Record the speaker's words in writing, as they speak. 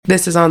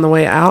This is On the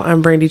Way Out.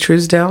 I'm Brandy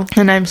Truesdale.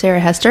 And I'm Sarah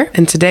Hester.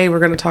 And today we're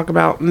going to talk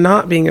about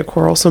not being a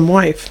quarrelsome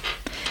wife.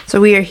 So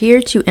we are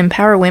here to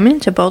empower women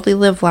to boldly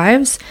live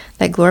lives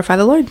that glorify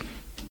the Lord.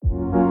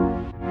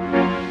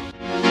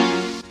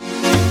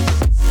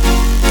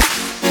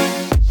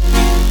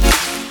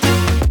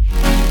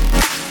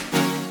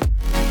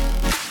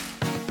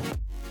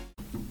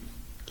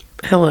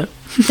 Hello.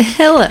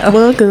 Hello.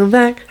 Welcome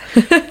back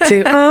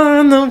to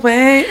On the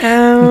Way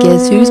Out.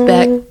 Guess who's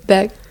back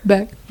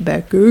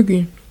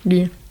again.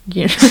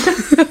 Yeah.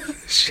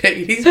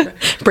 Shady's back.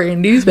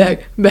 Brandy's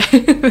back.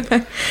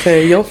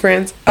 Okay, your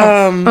friends.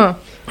 I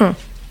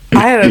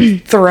had a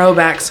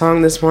throwback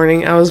song this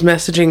morning. I was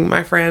messaging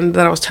my friend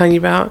that I was telling you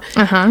about.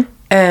 Uh-huh.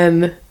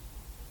 And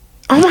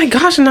oh my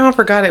gosh, now I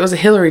forgot it was a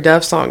Hilary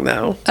Duff song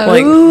though.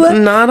 Oh,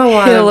 not a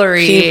lot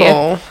Hillary. of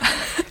people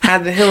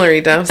had the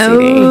Hilary Duff CD.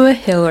 Oh,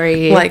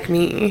 Hillary. Like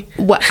me.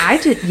 What I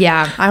did,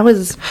 yeah, I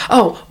was...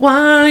 Oh,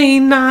 why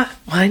not?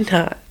 Why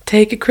not?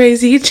 Take a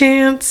crazy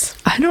chance.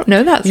 I don't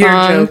know that song.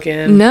 You're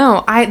joking.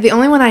 No, the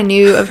only one I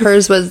knew of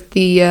hers was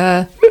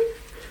the...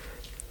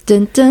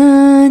 Dun,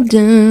 dun,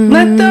 dun.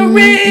 Let the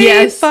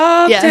rain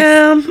fall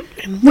down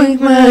and wake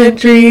my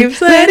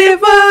dreams. Let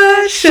it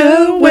wash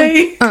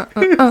away.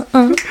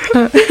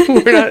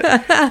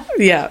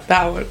 Yeah,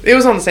 that one. It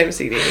was on the same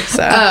CD.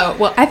 So. Oh,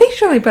 well, I think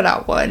she only put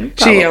out one.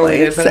 Probably, she only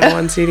did put out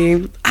one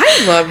CD.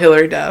 I love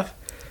Hilary Duff.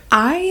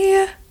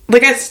 I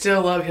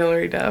still love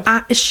Hilary Duff.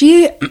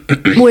 She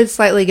would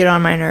slightly get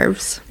on my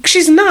nerves.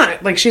 She's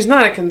not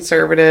a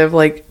conservative.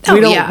 We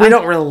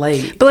don't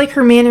relate. But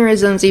her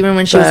mannerisms, even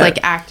when she was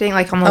acting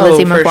on the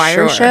Lizzie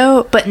McGuire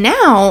show. But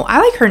now,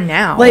 I like her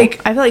now. I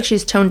feel like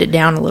she's toned it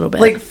down a little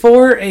bit.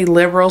 For a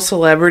liberal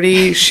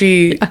celebrity,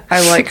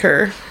 I like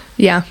her.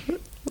 Yeah.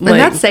 And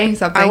that's saying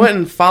something. I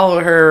wouldn't follow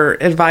her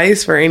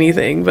advice for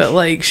anything, but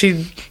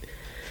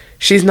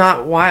she's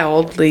not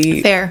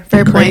wildly fair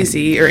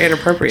crazy or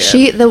inappropriate.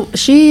 She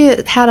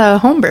had a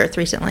home birth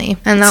recently,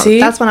 and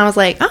that's when I was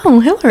like,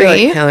 "Oh,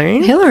 Hillary,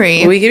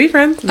 Hillary, we can be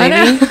friends. Maybe.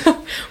 I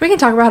know. We can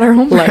talk about our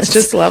home birth. Let's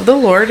just love the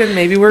Lord, and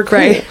maybe we're cool."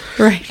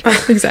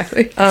 Right,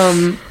 exactly.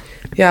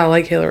 Yeah, I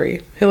like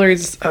Hillary.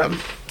 Hillary's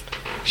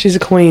she's a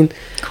queen.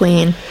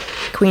 Queen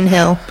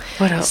Hill.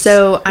 What else?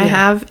 So I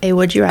have a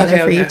would you rather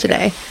for you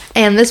today,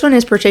 and this one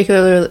is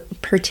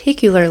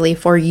particularly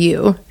for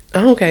you.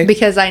 Oh, okay.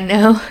 Because I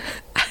know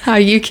how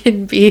you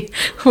can be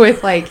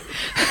with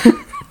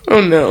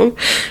oh no,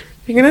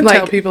 you're gonna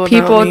tell people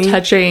about me?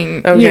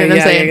 Touching. Okay, you know what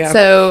I'm saying? Yeah.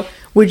 So,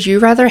 would you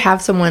rather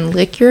have someone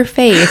lick your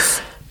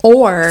face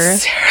or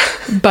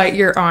bite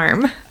your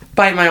arm?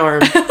 Bite my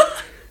arm.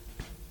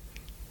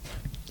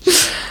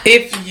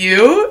 If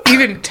you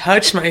even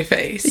touch my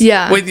face,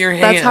 with your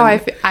hand, that's how I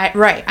feel.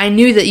 Right. I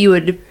knew that you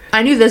would.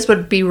 I knew this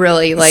would be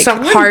really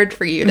hard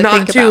for you to think about.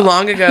 Not too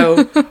long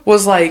ago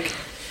was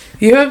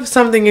you have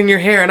something in your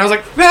hair, and I was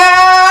like,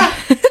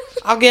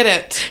 I'll get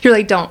it. You're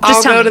like, don't.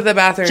 I'll go to the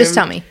bathroom. Just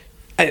tell me.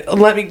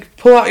 Let me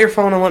pull out your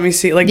phone and let me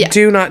see.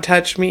 Do not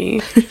touch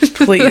me,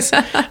 please.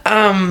 But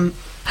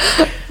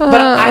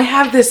I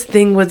have this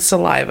thing with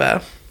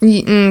saliva.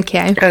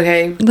 Okay.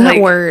 That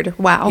word.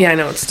 Wow. Yeah, I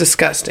know. It's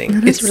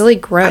disgusting. It's really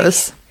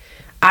gross.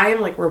 I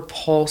am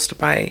repulsed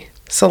by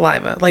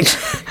saliva.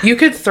 You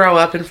could throw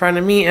up in front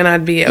of me and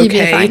I'd be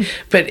okay. Be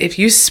but if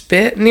you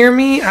spit near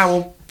me, I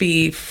will.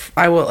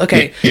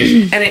 Okay.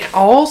 And it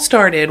all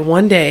started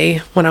one day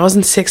when I was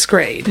in 6th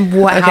grade.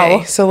 Wow.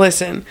 Okay, so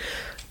listen.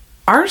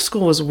 Our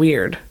school was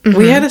weird. Mm-hmm.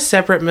 We had a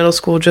separate middle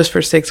school just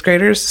for 6th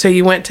graders. So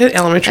you went to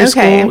elementary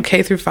school,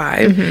 K through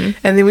 5.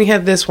 Mm-hmm. And then we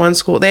had this one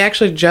school. They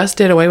actually just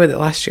did away with it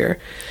last year.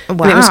 Wow.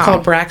 And it was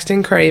called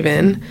Braxton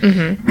Craven.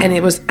 Mm-hmm. And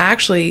it was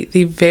actually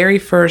the very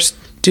first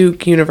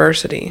Duke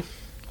University.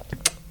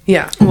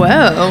 Yeah.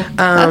 Whoa.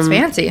 That's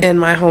fancy. In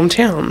my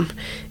hometown.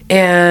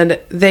 And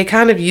they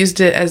kind of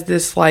used it as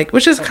this,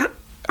 which is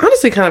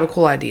honestly kind of a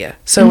cool idea.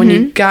 So when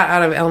you got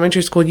out of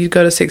elementary school, you'd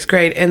go to 6th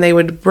grade, and they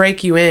would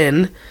break you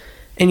in,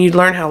 and you'd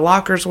learn how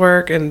lockers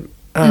work, and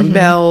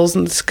bells,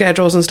 and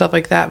schedules, and stuff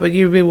like that. But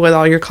you'd be with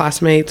all your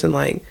classmates, and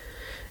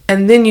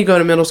then you go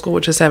to middle school,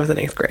 which is 7th and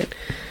 8th grade.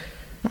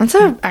 That's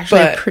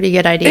actually a pretty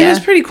good idea. It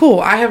was pretty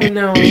cool. I have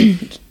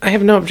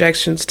no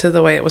objections to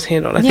the way it was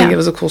handled. I think it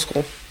was a cool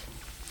school.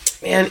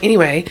 And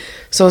anyway,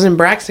 so I was in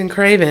Braxton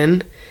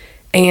Craven,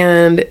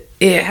 and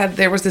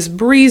there was this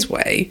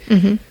breezeway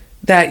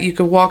that you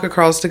could walk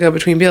across to go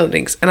between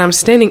buildings. And I'm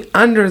standing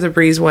under the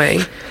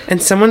breezeway,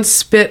 and someone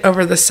spit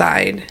over the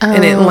side,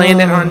 and it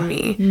landed on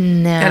me.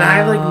 No. And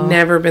I've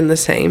never been the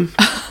same.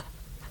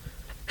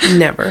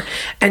 Never.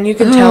 And you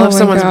can tell if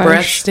someone's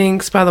breath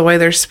stinks by the way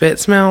their spit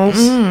smells.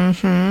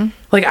 Mm-hmm.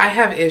 I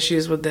have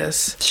issues with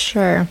this.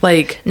 Sure.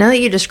 Now that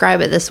you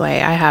describe it this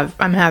way,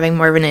 I'm having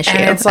more of an issue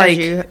as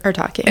you are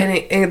talking.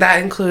 And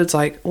that includes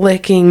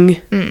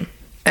licking.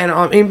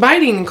 And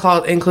biting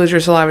includes your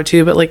saliva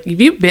too, but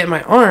if you bit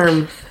my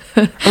arm,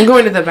 I'm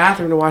going to the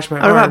bathroom to wash my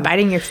arm. What about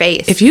biting your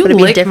face? If you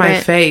lick my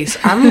face,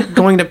 I'm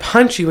going to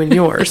punch you in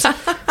yours.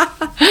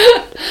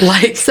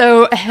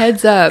 So,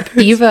 heads up,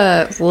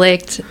 Eva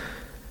licked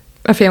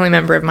a family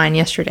member of mine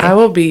yesterday. I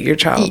will beat your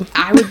child.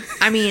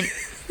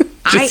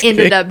 I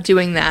ended up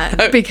doing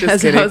that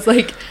because I was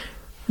like,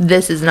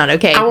 this is not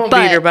okay. I won't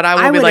beat her, but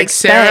I will be like,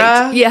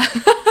 Sarah. Yeah.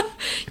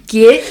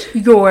 Get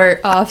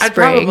your offspring. I'd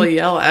probably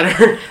yell at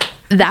her.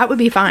 That would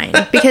be fine,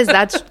 because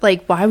that's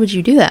like, why would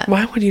you do that?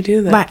 Why would you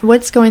do that?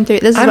 What's going through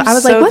this? I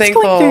was like, what's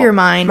going through your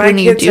mind when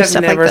you do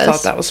stuff like this? My kids have never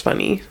thought that was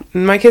funny.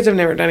 My kids have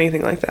never done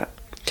anything like that.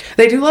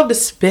 They do love to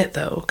spit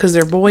though, because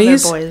they're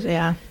boys. They're boys,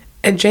 yeah.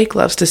 And Jake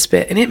loves to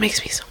spit, and it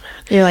makes me so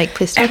mad. You're like,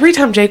 please stop. Every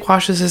time Jake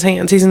washes his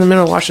hands, he's in the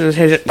middle of washing his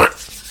hands,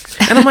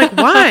 and I'm like,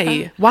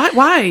 why?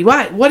 Why?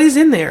 What is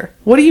in there?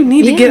 What do you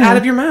need to get out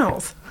of your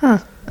mouth? Huh.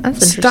 That's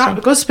interesting.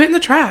 Stop. Go spit in the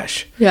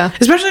trash. Yeah.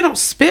 Especially don't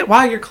spit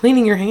while you're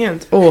cleaning your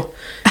hands. Oh,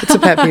 it's a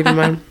pet peeve of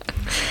mine.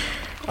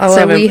 I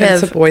love it.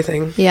 It's a boy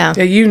thing. Yeah.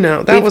 Yeah, you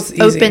know. That was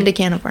easy. Opened a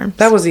can of worms.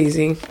 That was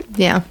easy.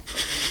 Yeah.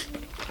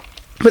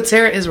 But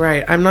Sarah is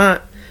right. I'm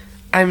not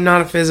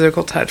a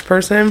physical touch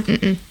person.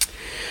 Mm-mm.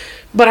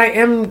 But I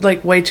am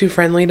like way too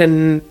friendly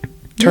to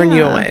turn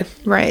you away.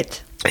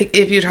 Right. Like,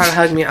 if you try to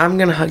hug me, I'm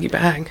going to hug you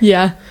back.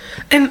 Yeah.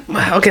 And,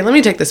 okay, let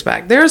me take this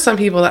back. There are some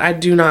people that I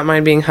do not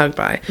mind being hugged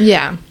by.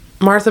 Yeah.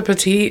 Martha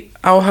Petite,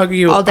 I'll hug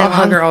you. All day I'll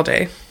hug her all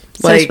day.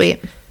 So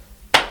sweet.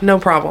 No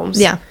problems.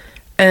 Yeah.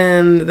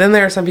 And then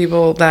there are some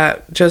people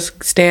that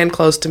just stand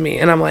close to me,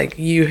 and I'm like,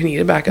 you need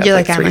to back up. You're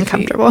like I'm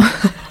uncomfortable.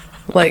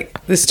 Like,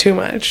 this is too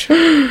much.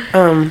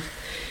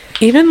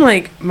 Even,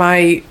 like,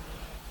 my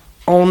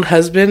own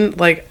husband,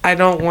 like, I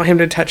don't want him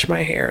to touch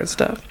my hair and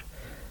stuff.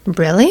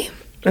 Really?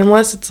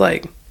 Unless it's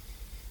like,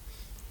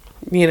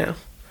 you know.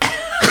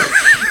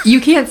 You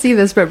can't see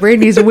this, but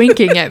Brandy's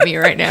winking at me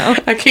right now.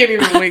 I can't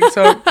even wink,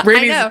 so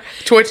Brandy's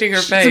twitching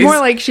her face. It's more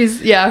like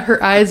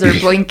her eyes are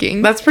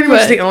blinking. That's pretty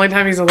much the only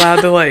time he's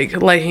allowed to,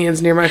 like, lay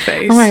hands near my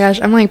face. Oh my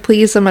gosh, I'm like,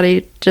 please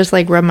somebody just,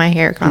 like, rub my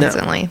hair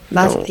constantly.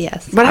 No.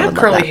 Yes. But I have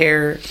curly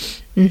hair,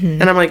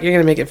 and I'm like, you're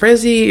going to make it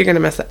frizzy, you're going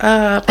to mess it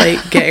up,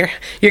 like, you're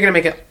going to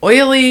make it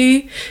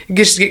oily,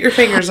 just get your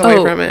fingers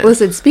away from it.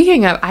 Listen,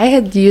 speaking of, I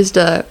had used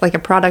a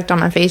product on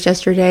my face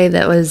yesterday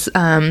that was,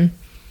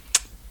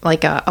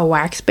 like a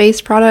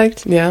wax-based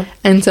product. Yeah.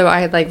 And so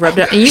I had like rubbed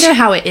it. And you know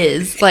how it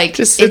is. Like,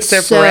 just sits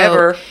there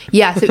forever.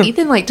 Yeah. So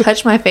Ethan like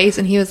touched my face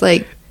and he was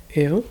like,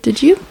 ew.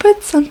 Did you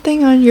put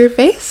something on your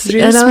face? Did you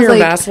just smear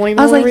Vaseline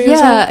I was all over like,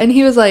 yeah. And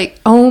he was like,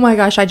 oh my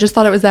gosh, I just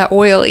thought it was that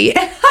oily.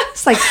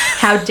 It's like,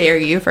 how dare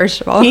you, first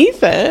of all.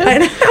 Ethan.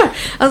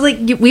 I was like,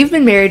 we've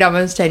been married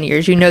almost 10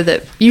 years. You know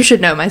that, you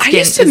should know my skin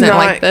isn't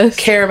like this. I used to not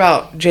care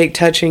about Jake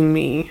touching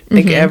me,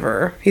 like,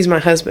 ever. He's my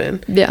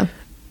husband. Yeah.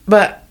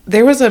 But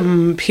there was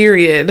a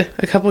period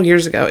a couple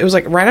years ago. It was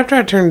like right after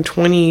I turned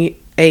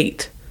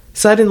 28.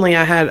 Suddenly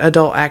I had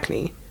adult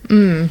acne.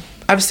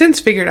 I've since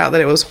figured out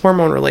that it was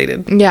hormone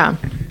related. Yeah.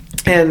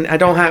 And I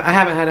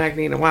haven't had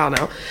acne in a while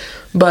now.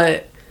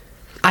 But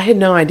I had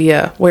no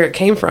idea where it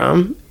came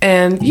from.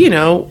 And, you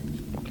know,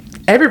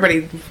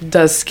 everybody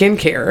does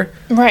skincare.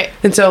 Right.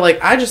 And so,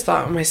 like, I just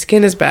thought my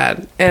skin is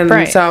bad. And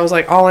so I was,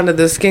 like, all into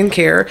the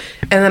skincare.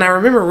 And then I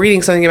remember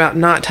reading something about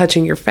not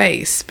touching your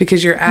face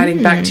because you're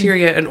adding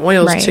bacteria and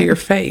oils to your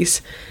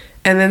face.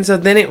 And then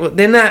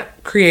then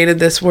that created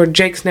this where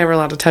Jake's never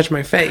allowed to touch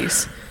my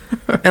face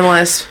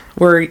unless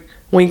we're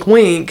wink,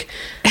 wink.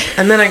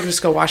 And then I can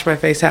just go wash my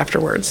face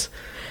afterwards.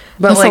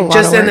 But, like,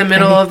 just in the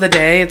middle of the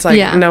day, it's like,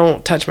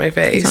 don't touch my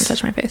face. Don't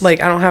touch my face.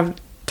 Like, I don't have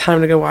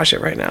time to go wash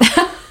it right now.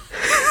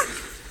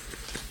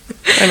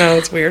 I know,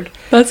 it's weird.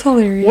 That's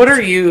hilarious. What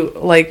are you,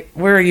 like,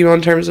 where are you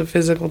on terms of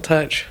physical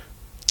touch?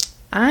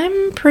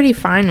 I'm pretty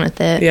fine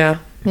with it. Yeah.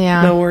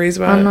 Yeah. No worries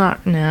about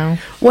it? No.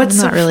 What's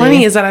so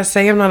funny is that I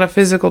say I'm not a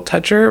physical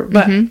toucher,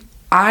 but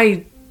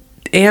I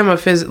am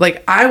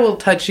like, I will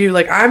touch you.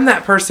 Like, I'm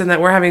that person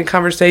that we're having a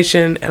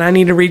conversation and I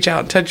need to reach out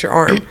and touch your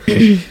arm.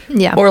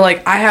 Yeah. Or,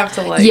 like, I have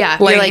to, like,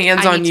 lay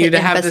hands on you to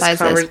have this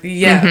conversation.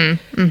 Yeah.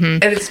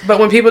 And but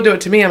when people do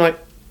it to me, I'm like,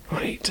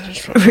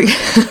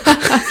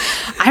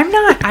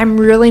 I'm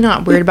really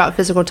not weird about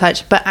physical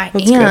touch, but I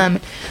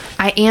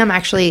am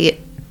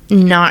actually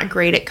not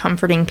great at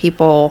comforting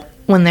people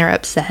when they're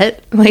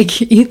upset.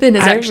 Like, Ethan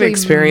is actually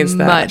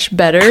much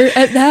better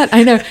at that.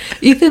 I know.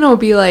 Ethan will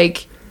be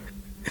like,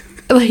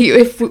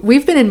 if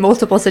we've been in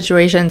multiple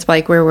situations,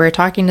 like, where we're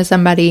talking to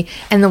somebody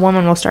and the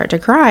woman will start to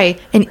cry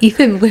and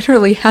Ethan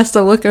literally has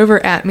to look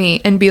over at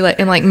me and be like,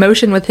 and like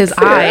motion with his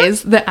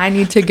eyes that I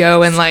need to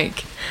go and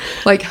like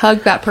hug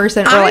that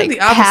person or like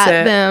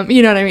pat them.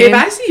 You know what I mean? If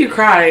I see you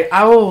cry,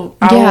 I will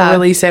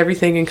release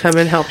everything and come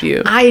and help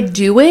you. I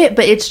do it,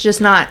 but it's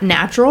just not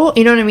natural.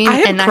 You know what I mean? I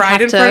have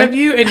cried in front of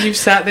you and you've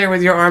sat there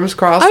with your arms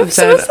crossed and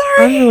said, so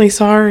sorry. I'm really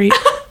sorry.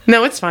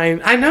 No, it's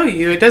fine. I know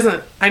you.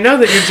 I know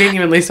that you're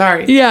genuinely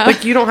sorry. Yeah.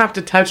 Like, you don't have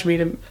to touch me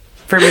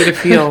for me to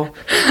feel.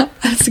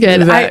 That's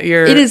good.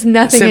 It is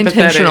nothing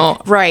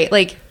intentional. Right.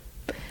 Like,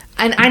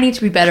 and I need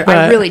to be better.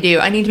 I really do.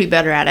 I need to be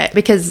better at it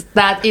because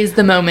that is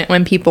the moment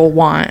when people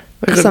want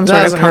some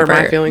sort of comfort.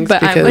 Hurt my feelings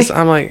because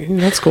I'm like,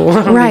 that's cool.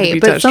 I don't need to be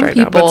touched right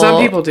now. But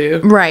some people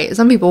do. Right.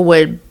 Some people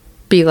would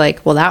be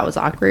like, well, that was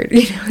awkward.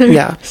 You know what I mean?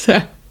 Yeah.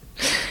 So,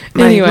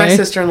 anyway. My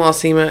sister-in-law,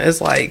 Seema,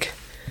 is like,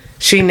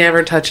 she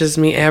never touches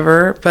me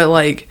ever, but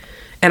like,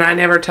 and I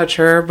never touch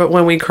her, but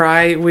when we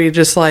cry, we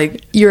just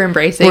like... You're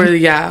embracing.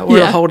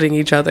 We're holding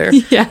each other.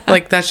 Yeah.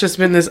 Like, that's just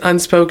been this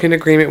unspoken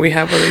agreement we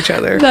have with each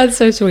other. That's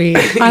so sweet.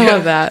 I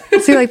love that.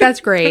 See, like,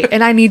 that's great.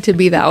 And I need to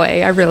be that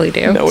way. I really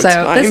do. No, it's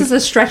fine. This is a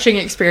stretching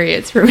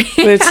experience for me.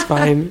 It's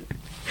fine.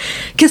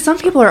 Because some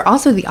people are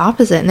also the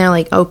opposite, and they're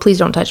like, oh, please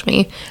don't touch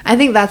me. I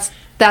think that's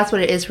what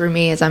it is for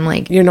me, is I'm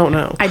like... You don't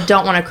know. I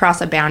don't want to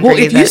cross a boundary.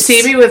 Well, if you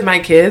see me with my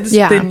kids,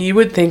 then you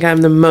would think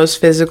I'm the most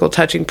physical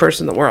touching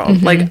person in the world.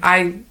 Mm-hmm. Like,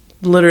 I...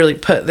 literally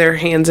put their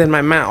hands in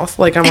my mouth.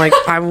 Like, I'm like,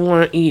 I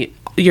want to eat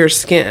your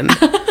skin.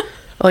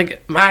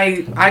 Like,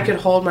 I could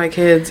hold my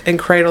kids and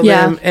cradle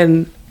them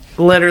and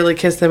literally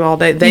kiss them all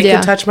day. They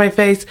can touch my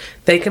face.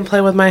 They can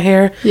play with my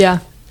hair.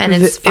 Yeah. And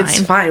it's fine.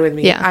 It's fine with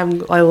me. Yeah.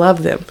 I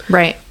love them.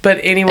 Right. But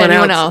anyone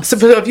else. So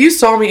if you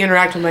saw me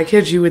interact with my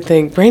kids, you would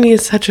think, Brandy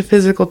is such a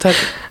physical touch.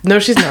 No,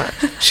 she's not.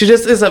 She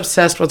just is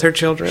obsessed with her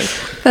children.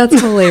 That's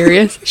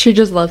hilarious. She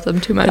just loves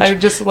them too much. I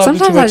just love them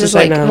too much. Sometimes I just,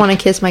 like, want to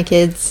kiss my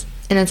kids.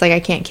 And it's like, I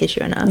can't kiss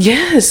you enough.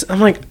 Yes.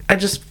 I'm like, I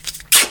just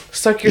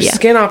suck your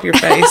skin off your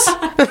face.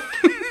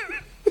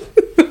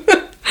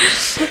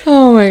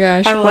 Oh my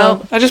gosh.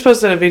 I just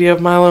posted a video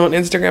of Milo on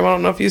Instagram. I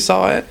don't know if you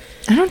saw it.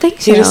 I don't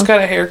think so. He just got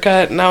a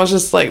haircut, and I was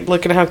just like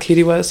looking at how cute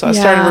he was. So I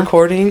started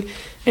recording,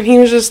 and he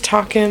was just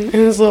talking in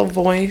his little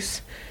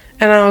voice.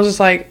 And I was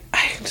just like,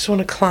 I just want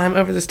to climb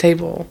over this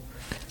table.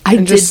 I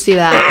did see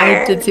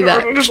that.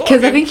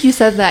 Because I think you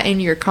said that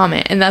in your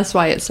comment, and that's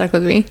why it stuck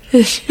with me.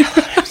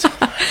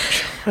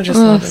 I just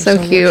love him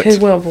so cute. Much.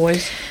 His little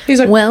voice.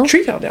 He's like,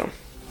 tree fell down.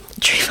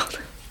 Tree fell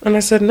down. And I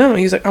said, no.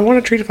 He's like, I want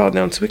a tree to fall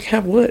down so we can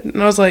have wood.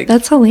 And I was like...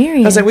 That's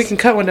hilarious. I was like, we can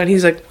cut one down.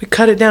 He's like, we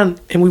cut it down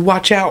and we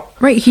watch out.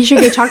 Right. He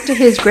should go talk to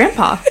his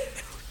grandpa.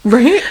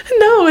 Right?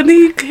 No. And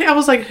I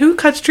was like, who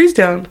cuts trees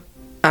down?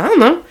 I don't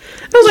know.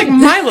 And I was like,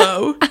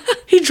 Milo.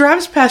 He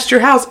drives past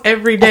your house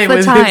every day with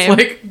his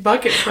like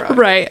bucket truck.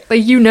 Right.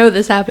 Like, you know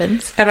this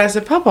happens. And I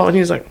said, Papa. And he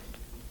was like,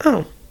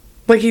 oh.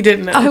 Like, he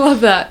didn't know. I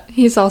love that.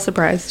 He's all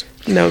surprised.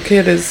 No,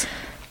 kid is...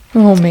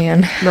 Oh,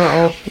 man. Not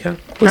all. Yeah.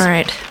 All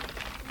right.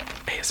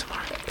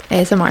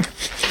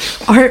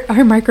 ASMR.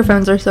 Our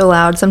microphones are so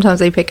loud. Sometimes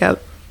they pick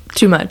up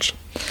too much.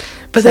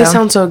 But they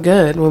sound so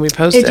good when we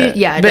post it.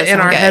 Yeah, but in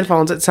our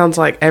headphones, it sounds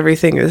like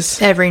everything is...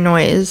 Every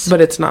noise.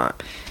 But it's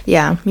not.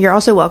 Yeah. You're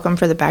also welcome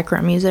for the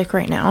background music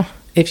right now.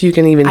 If you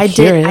can even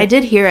hear it. I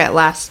did hear it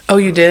last... Oh,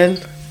 you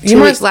did?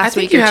 Last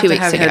week or 2 weeks ago. You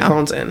have to have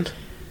headphones in.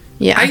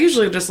 Yeah. I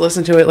usually just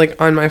listen to it, like,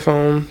 on my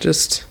phone.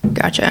 Just...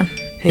 Gotcha.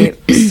 Hey,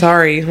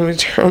 sorry. Let me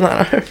turn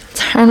that off.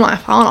 Turn my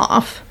phone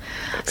off.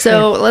 Okay.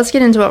 So let's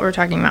get into what we're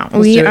talking about.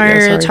 We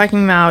are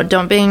talking about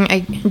don't be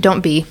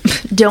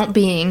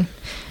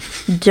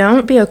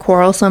a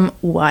quarrelsome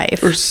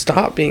wife. Or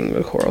stop being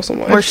a quarrelsome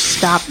wife. Or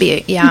stop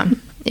being, yeah.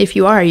 If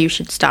you are, you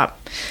should stop.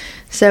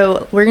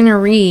 So we're going to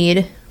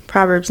read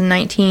Proverbs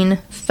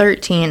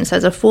 19:13. It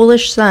says, a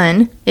foolish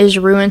son is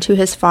ruin to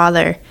his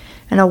father,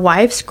 and a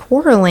wife's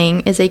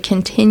quarreling is a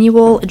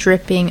continual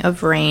dripping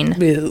of rain.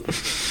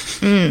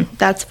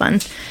 That's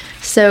fun.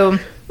 So,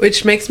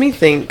 which makes me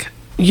think,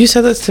 you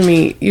said this to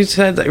me, you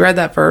read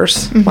that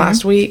verse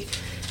last week,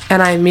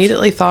 and I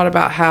immediately thought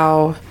about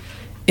how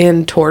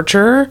in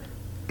torture,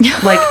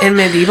 like in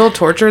medieval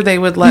torture, they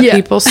would let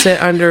people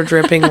sit under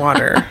dripping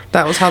water.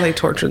 That was how they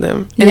tortured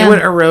them. And it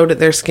would erode at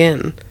their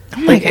skin.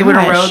 Oh my gosh. It would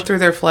erode through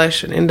their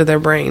flesh and into their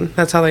brain.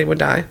 That's how they would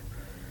die.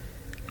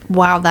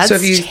 Wow, that's so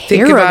if you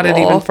think about it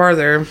even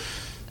further,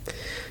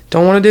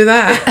 don't want to do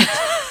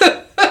that.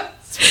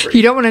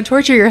 You don't want to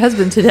torture your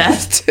husband to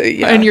death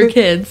and your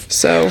kids.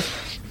 So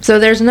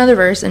there's another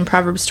verse in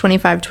Proverbs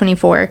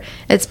 25:24.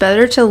 It's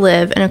better to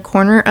live in a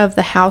corner of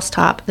the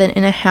housetop than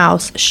in a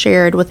house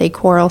shared with a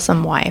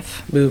quarrelsome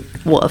wife.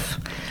 Boop. Woof.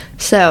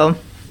 So,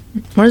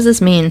 what does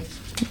this mean?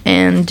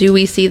 And do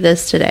we see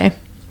this today?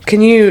 Do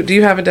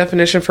you have a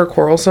definition for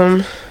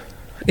quarrelsome?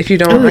 If you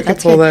don't, I can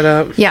pull that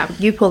up. Yeah,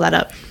 you pull that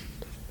up.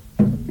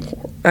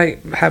 I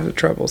have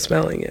trouble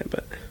spelling it,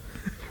 but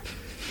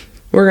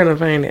we're going to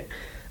find it.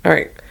 All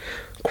right.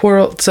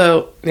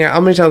 So, yeah,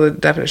 let me tell the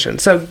definition.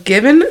 So,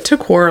 given to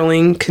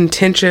quarreling,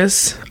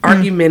 contentious,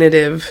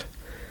 argumentative,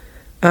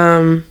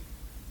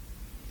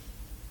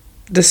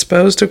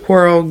 disposed to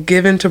quarrel,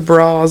 given to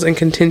brawls and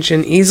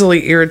contention,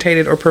 easily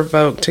irritated or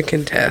provoked to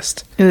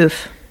contest.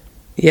 Oof.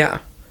 Yeah.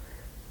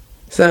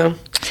 So.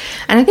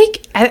 And I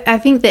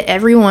think that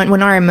everyone,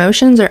 when our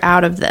emotions are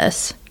out of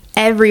this,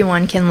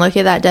 everyone can look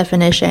at that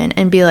definition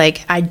and be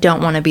like, I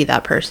don't want to be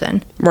that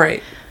person.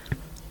 Right.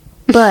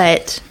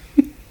 But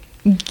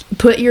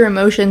put your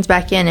emotions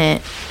back in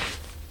it.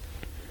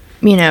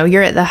 You know,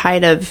 you're at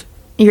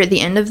the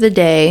end of the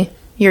day.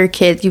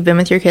 You've been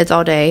with your kids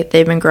all day.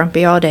 They've been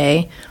grumpy all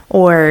day.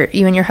 Or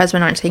you and your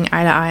husband aren't seeing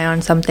eye to eye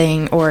on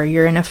something, or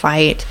you're in a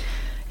fight.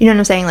 You know what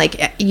I'm saying?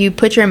 Like, you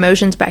put your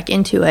emotions back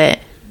into it,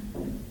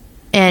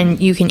 and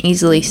you can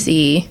easily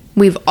see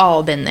we've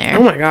all been there.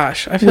 Oh my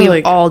gosh.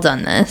 We've all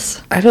done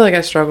this. I feel like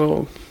I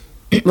struggle.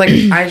 Like,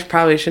 I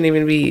probably shouldn't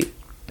even be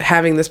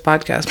having this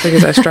podcast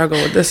because I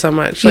struggle with this so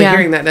much. Like,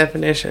 hearing that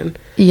definition.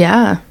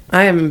 Yeah.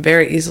 I am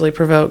very easily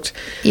provoked.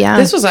 Yeah.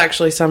 This was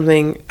actually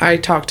something I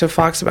talked to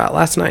Fox about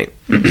last night.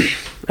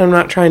 I'm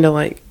not trying to,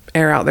 like,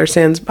 air out their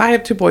sins. But I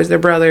have 2 boys. They're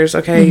brothers,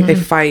 okay? Mm-hmm. They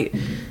fight.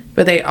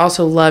 But they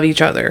also love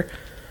each other.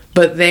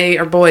 But they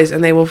are boys,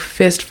 and they will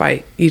fist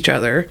fight each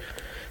other.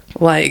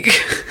 Like...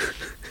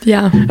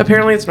 Yeah.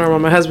 Apparently it's normal.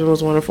 My husband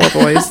was one of 4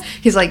 boys.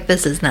 He's like,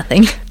 this is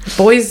nothing.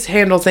 Boys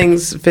handle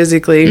things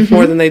physically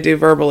more than they do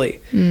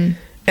verbally. Mm.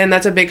 And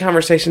that's a big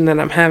conversation that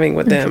I'm having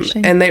with them.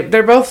 And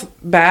they're both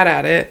bad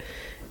at it.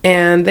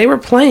 And they were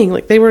playing,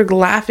 like they were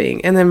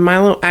laughing. And then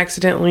Milo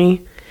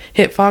accidentally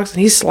hit Fox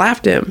and he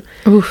slapped him.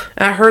 Oof.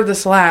 I heard the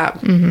slap.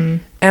 Mm-hmm.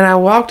 And I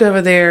walked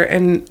over there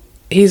and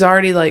he's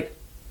already like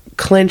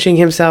clenching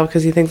himself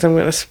because he thinks I'm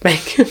going to spank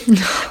him.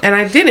 And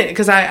I didn't,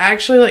 because I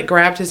actually like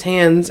grabbed his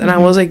hands and I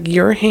was like,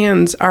 your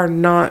hands are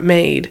not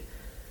made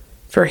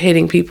for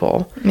hitting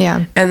people.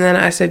 Yeah. And then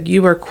I said,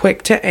 you were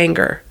quick to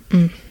anger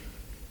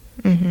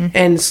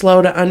and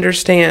slow to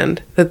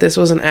understand that this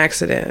was an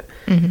accident.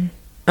 And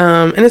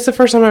it's the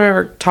first time I've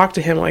ever talked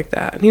to him like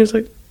that. And he was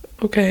like,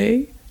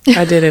 okay.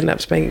 I did end up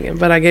spanking him,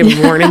 but I gave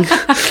him warning.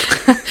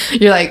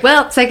 You're like,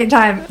 well, second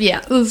time, yeah,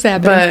 this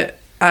happened.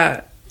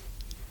 But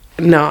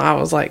no, I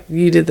was like,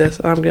 you did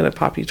this, I'm gonna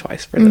pop you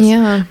twice for this.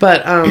 Yeah.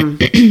 But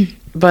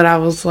but I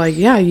was like,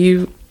 yeah,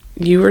 you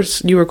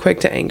were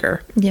quick to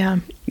anger. Yeah.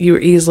 You were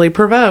easily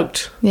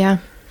provoked. Yeah.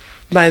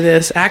 By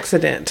this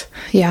accident.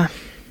 Yeah.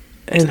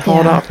 And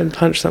hauled off and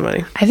punched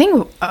somebody. I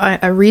think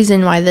a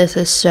reason why this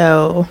is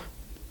so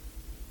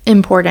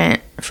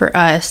important for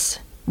us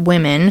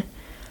women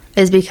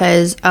is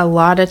because a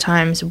lot of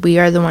times we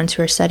are the ones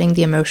who are setting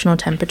the emotional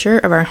temperature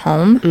of our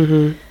home.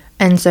 Mm-hmm.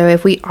 And so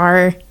if we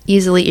are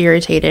easily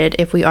irritated,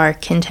 if we are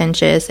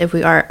contentious, if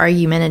we are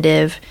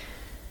argumentative,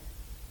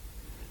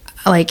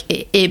 like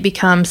it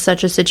becomes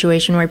such a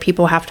situation where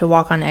people have to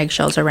walk on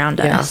eggshells around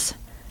us.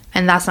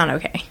 And that's not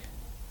okay.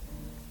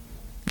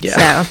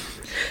 Yeah. So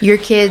your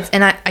kids,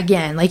 and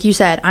again, like you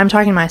said, I'm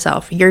talking to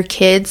myself, your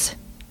kids,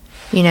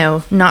 you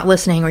know, not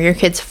listening, or your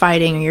kids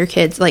fighting, or your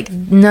kids, like,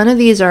 none of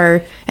these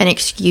are an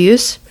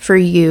excuse for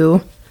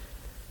you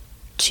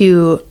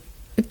to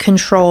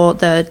control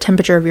the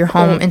temperature of your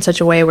home in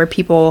such a way where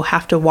people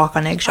have to walk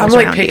on eggshells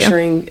around you. I'm like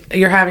picturing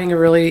you're having a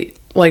really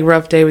like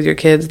rough day with your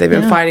kids. They've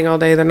been fighting all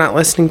day. They're not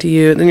listening to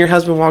you. Then your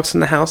husband walks in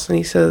the house and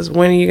he says,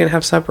 when are you going to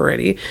have supper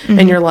ready? Mm-hmm.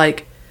 And you're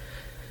like,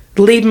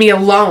 leave me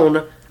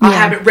alone. I'll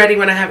have it ready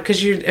when I have it.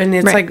 Because and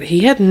it's like,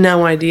 he had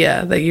no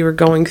idea that you were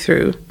going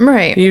through.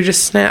 Right. You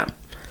just snap.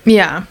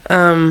 Yeah.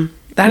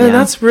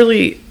 That's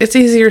really, it's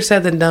easier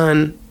said than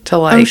done to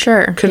like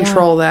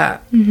control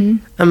that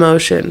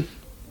emotion.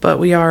 But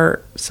we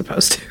are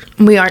supposed to.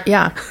 We are,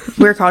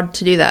 we're called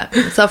to do that.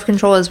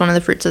 Self-control is one of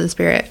the fruits of the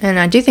Spirit. And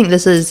I do think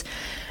this is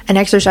an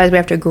exercise we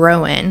have to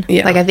grow in.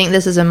 Yeah. Like, I think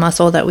this is a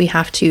muscle that we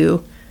have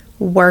to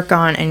work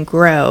on and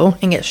grow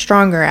and get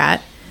stronger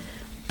at.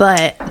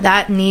 But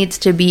that needs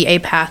to be a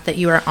path that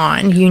you are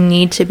on. You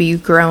need to be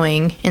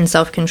growing in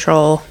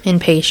self-control, in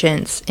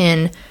patience,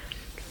 in,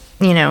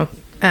 you know,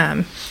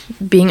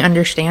 being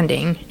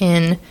understanding,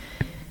 in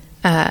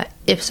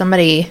if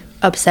somebody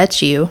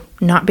upsets you,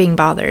 not being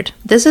bothered.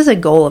 This is a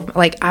goal of,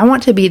 like, I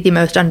want to be the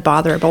most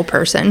unbotherable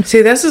person.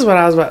 See, this is what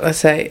I was about to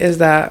say, is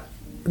that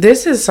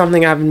this is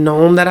something I've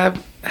known that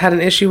I've had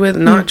an issue with,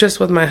 not just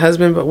with my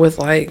husband, but with,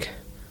 like,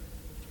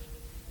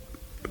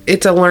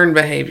 it's a learned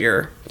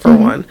behavior, for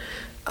one.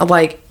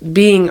 Like,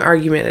 being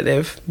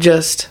argumentative,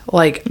 just,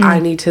 like,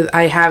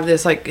 I have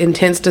this, like,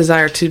 intense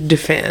desire to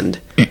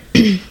defend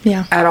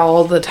at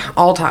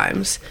all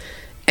times.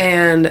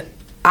 And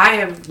I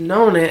have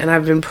known it, and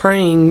I've been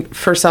praying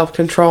for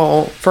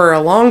self-control for a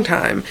long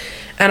time.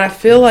 And I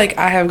feel like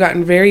I have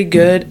gotten very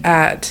good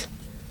at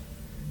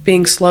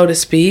being slow to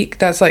speak.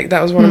 That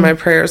was one of my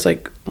prayers,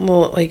 like,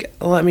 well, like,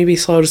 let me be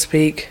slow to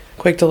speak,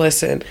 quick to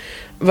listen,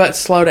 but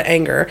slow to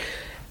anger.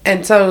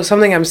 And so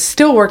something I'm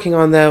still working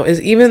on, though,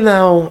 is even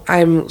though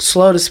I'm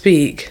slow to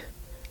speak,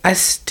 I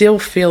still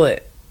feel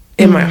it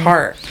in my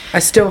heart. I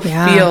still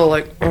feel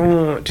like, I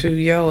want to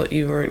yell at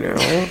you right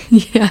now.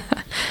 Yeah.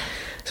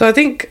 So I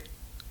think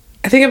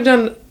I've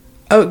done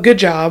a good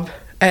job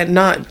at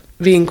not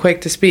being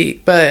quick to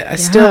speak, but I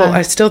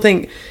still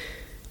think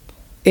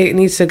it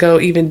needs to go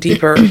even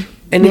deeper, and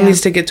it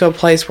needs to get to a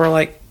place where,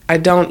 like, I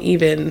don't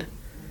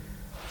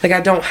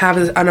have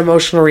an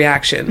emotional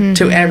reaction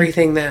to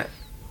everything that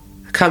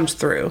comes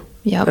through.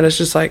 Yeah. But it's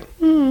just like,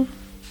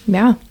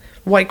 yeah.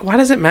 Like, why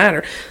does it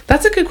matter?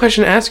 That's a good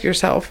question to ask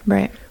yourself.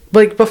 Right.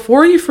 Like,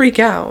 before you freak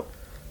out,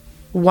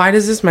 why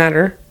does this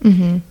matter?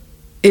 Mm-hmm.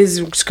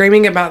 Is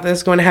screaming about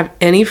this going to have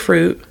any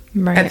fruit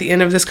at the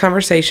end of this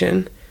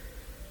conversation?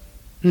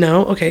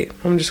 No? Okay,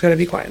 I'm just going to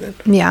be quiet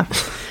then. Yeah.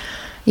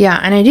 Yeah,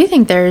 and I do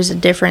think there's a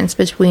difference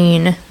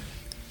between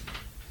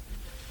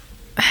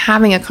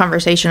having a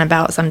conversation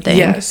about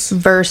something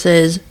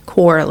versus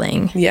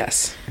quarreling.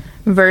 Yes.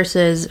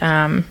 Versus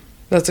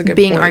that's a good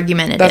being point.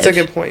 Argumentative. That's a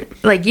good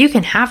point. Like, you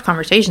can have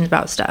conversations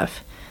about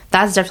stuff.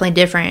 That's definitely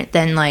different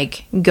than,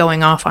 like,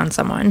 going off on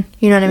someone.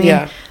 You know what I mean?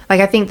 Yeah. Like,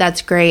 I think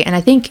that's great. And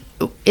I think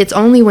it's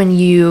only when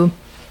you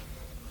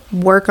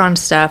work on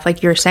stuff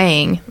like you're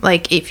saying,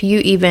 like if you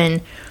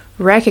even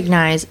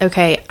recognize,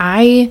 okay,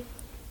 I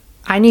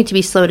need to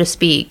be slow to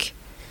speak.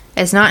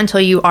 It's not until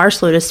you are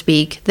slow to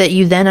speak that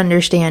you then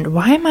understand,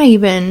 why am I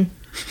even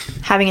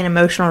having an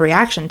emotional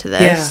reaction to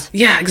this?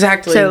 Yeah,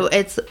 exactly. So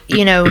it's,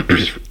 you know, and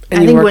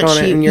I think work on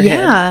it in your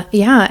head.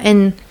 Yeah.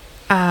 And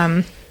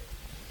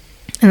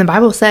the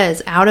Bible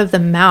says, out of the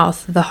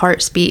mouth, the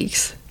heart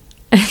speaks.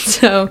 And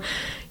so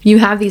you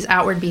have these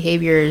outward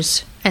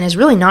behaviors, and it's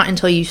really not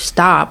until you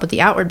stop with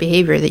the outward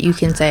behavior that you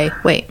can say,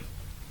 wait,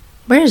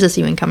 where is this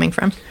even coming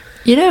from?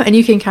 You know, and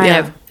you can kind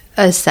of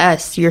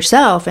assess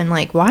yourself and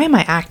like, why am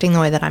I acting the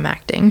way that I'm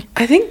acting?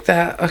 I think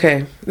that,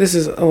 okay, this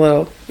is a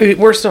little,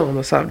 we're still on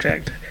the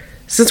subject.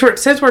 Since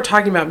we're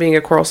talking about being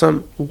a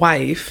quarrelsome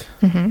wife,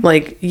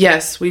 like,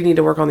 yes, we need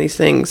to work on these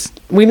things.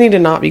 We need to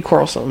not be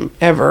quarrelsome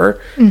ever.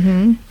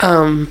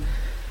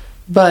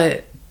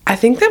 But I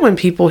think that when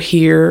people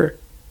hear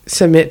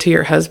submit to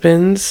your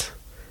husbands,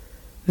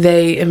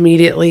 they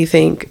immediately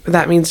think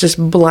that means just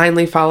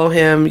blindly follow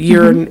him.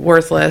 You're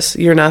worthless.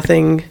 You're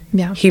nothing.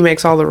 Yeah. He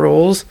makes all the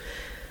rules.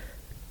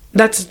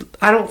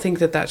 I don't think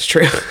that that's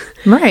true.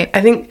 Right.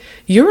 I think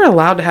you're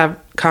allowed to have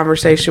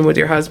conversation with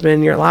your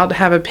husband. You're allowed to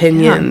have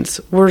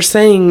opinions. Yeah. We're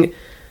saying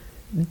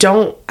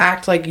don't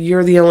act like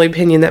you're the only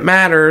opinion that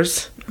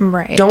matters.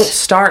 Right. Don't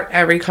start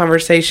every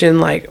conversation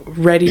like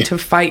ready to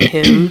fight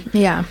him.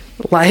 Yeah.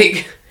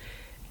 Like,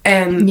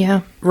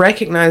 and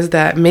recognize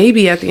that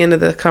maybe at the end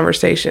of the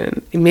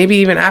conversation, maybe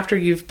even after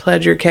you've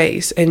pled your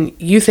case and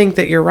you think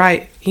that you're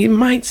right, he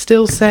might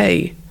still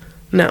say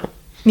no.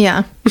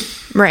 Yeah.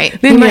 Right.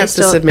 Then he has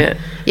to submit.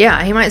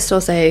 Yeah. He might still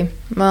say,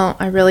 well,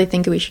 I really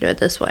think we should do it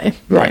this way.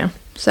 Right. Yeah.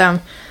 So,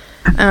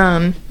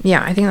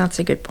 yeah, I think that's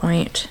a good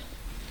point.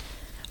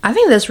 I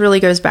think this really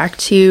goes back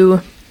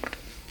to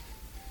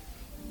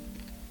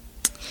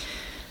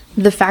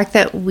the fact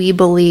that we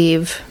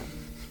believe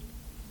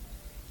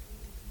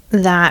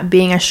that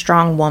being a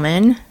strong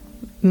woman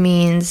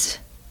means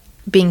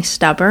being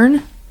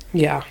stubborn.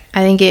 Yeah.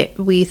 I think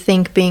we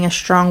think being a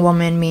strong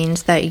woman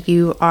means that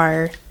you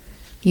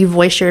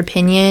voice your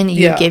opinion,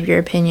 you give your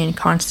opinion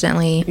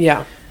constantly.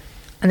 Yeah.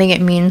 I think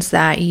it means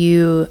that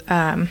you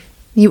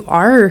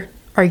are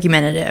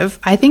argumentative.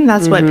 I think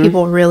that's what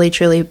people really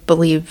truly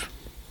believe.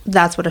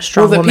 That's what a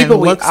strong woman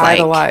looks like.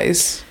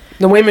 Idolize,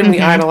 the women we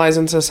idolize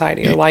in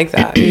society are like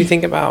that. You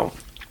think about,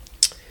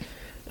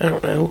 I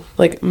don't know,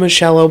 like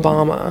Michelle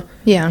Obama.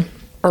 Yeah.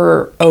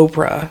 Or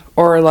Oprah.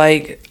 Or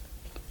like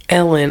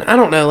Ellen. I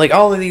don't know. Like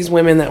all of these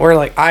women that we're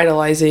like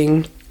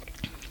idolizing.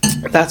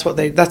 That's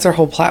their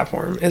whole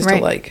platform is to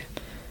like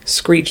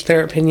screech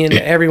their opinion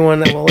to everyone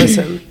that will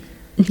listen.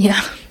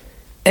 Yeah.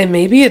 And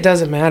maybe it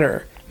doesn't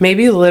matter.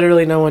 Maybe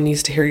literally no one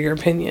needs to hear your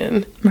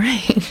opinion.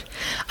 Right.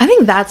 I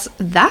think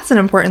that's an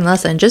important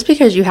lesson. Just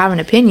because you have an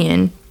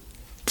opinion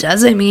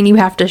doesn't mean you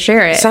have to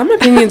share it. Some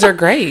opinions are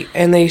great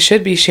and they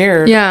should be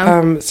shared.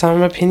 Yeah.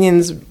 Some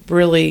opinions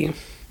really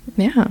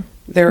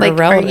they're like,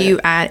 irrelevant.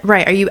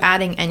 Are you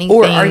adding anything?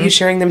 Or are you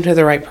sharing them to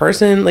the right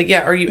person? Like,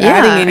 are you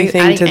adding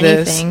anything to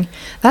this?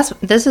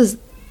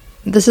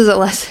 This is a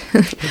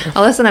lesson,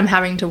 a lesson I'm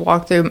having to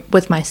walk through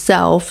with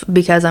myself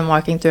because I'm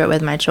walking through it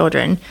with my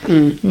children.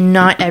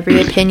 Not every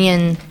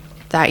opinion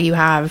that you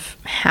have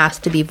has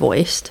to be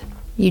voiced.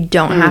 You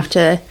don't have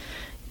to,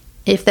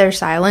 if there's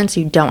silence,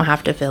 you don't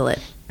have to fill it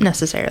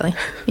necessarily.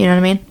 You know what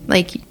I mean?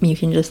 Like, you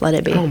can just let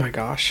it be. Oh my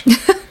gosh.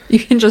 You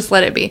can just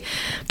let it be.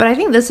 But I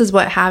think this is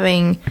what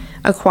having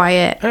a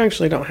quiet... I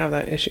actually don't have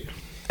that issue.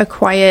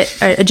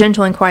 A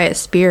gentle and quiet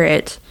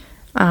spirit.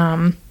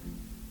 I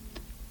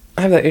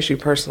have that issue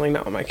personally,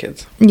 not with my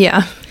kids.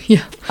 Yeah.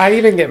 Yeah. I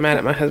even get mad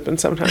at my husband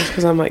sometimes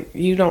because I'm like,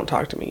 you don't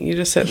talk to me. You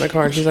just sit in the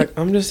car. And he's like,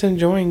 I'm just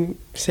enjoying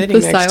sitting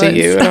next to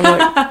you. And I'm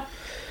like,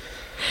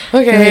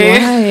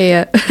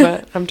 okay. Why?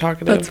 But I'm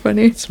talkative. That's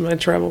funny. It's my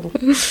trouble.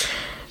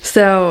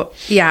 So,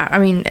 yeah, I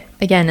mean,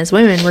 again, as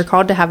women, we're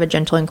called to have a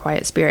gentle and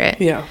quiet spirit.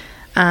 Yeah.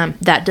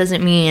 That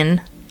doesn't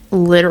mean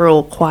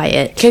literal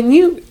quiet. Can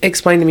you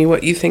explain to me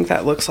what you think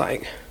that looks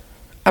like?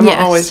 I'm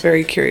always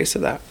very curious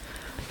of that.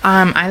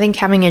 I think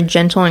having a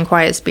gentle and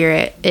quiet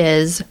spirit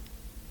is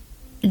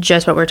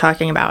just what we're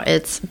talking about.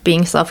 It's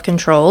being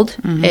self-controlled.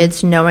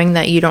 It's knowing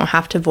that you don't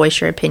have to voice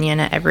your opinion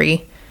at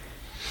every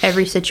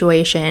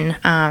situation.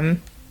 I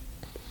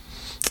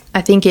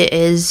think it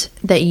is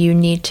that you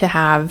need to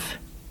have...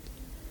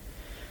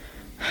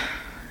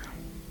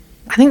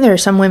 I think there are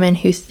some women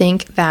who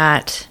think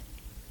that,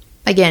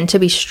 again, to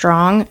be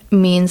strong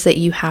means that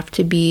you have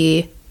to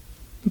be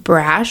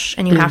brash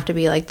and you have to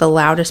be like the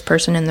loudest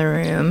person in the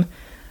room.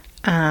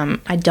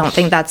 I don't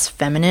think that's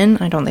feminine.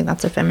 I don't think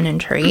that's a feminine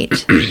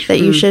trait that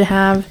you should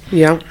have.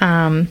 Yeah.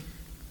 I'm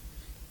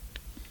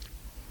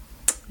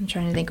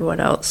trying to think of what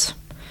else.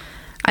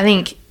 I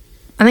think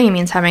it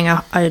means having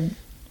a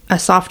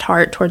soft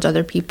heart towards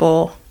other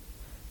people.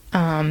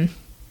 I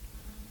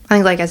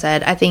think, like I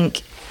said,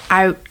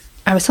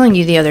 I was telling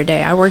you the other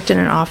day, I worked in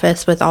an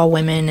office with all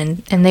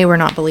women, and they were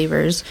not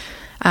believers.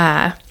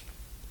 Was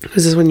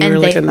this when you were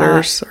like a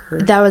nurse? Or?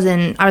 I was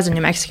in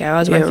New Mexico. I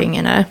was working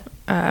in a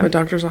A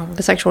doctor's office?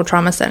 A sexual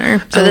trauma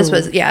center. So this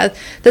was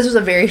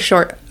a very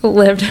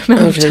short-lived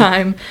amount of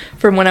time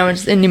from when I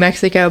was in New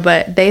Mexico,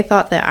 but they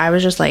thought that I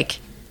was just like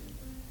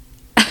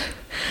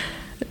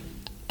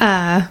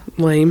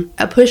lame.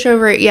 A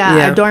pushover,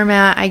 a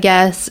doormat, I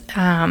guess.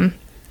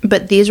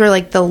 But these were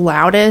like the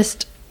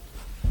loudest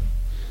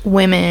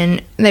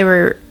women. They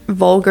were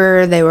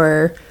vulgar, they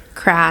were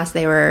crass,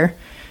 they were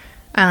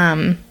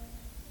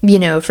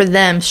for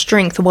them,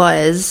 strength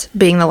was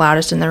being the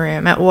loudest in the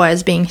room. It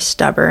was being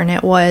stubborn.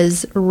 It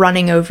was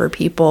running over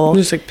people.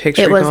 Just like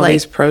picturing all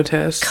these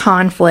protests.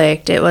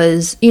 Conflict. It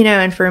was,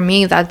 and for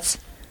me, to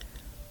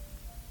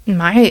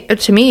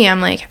me, I'm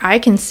like, I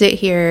can sit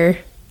here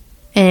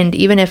and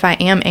even if I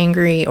am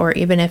angry or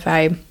even if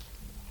I,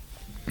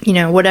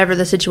 whatever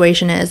the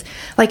situation is,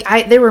 like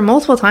there were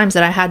multiple times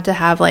that I had to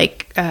have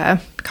like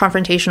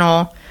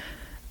confrontational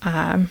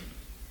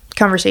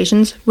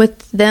conversations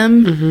with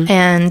them.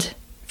 And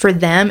for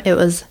them, it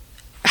was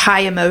high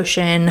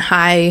emotion,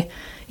 I'm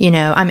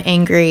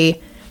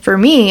angry. For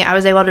me, I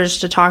was able to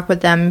just to talk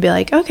with them and be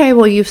like, okay,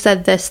 well, you've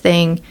said this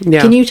thing.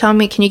 Yeah. Can you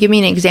give me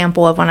an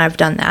example of when I've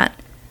done that?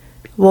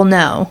 Well,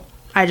 no,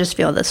 I just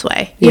feel this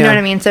way. You know what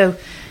I mean? So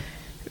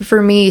for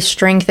me,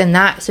 strength in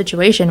that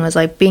situation was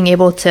like being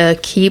able to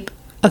keep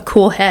a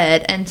cool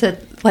head and to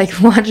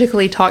like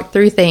logically talk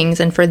through things.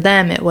 And for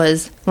them, it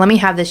was, let me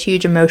have this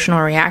huge emotional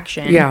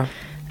reaction. Yeah.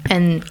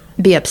 And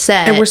be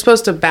upset. And we're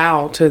supposed to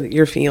bow to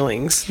your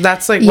feelings.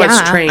 That's like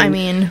what's trained. I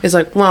mean, is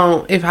like,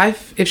 well,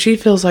 if she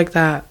feels like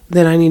that,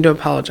 then I need to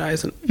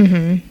apologize. But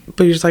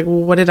you're just like,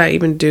 well, what did I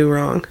even do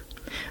wrong?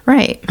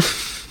 Right.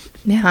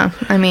 Yeah.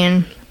 I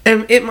mean,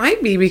 and it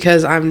might be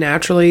because I'm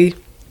naturally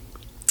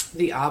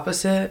the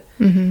opposite.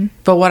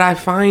 But what I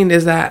find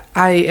is that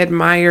I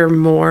admire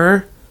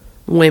more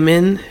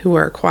women who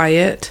are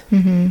quiet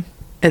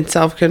and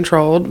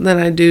self-controlled than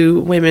I do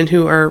women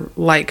who are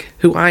like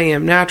who I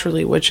am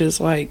naturally, which is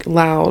like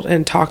loud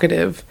and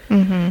talkative.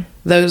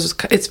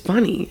 It's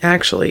funny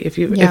actually if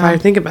I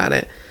think about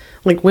it,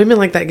 like women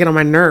like that get on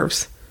my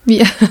nerves.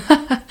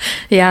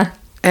 Yeah.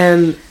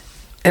 And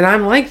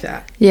I'm like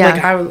that.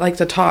 Like I would like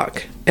to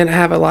talk and I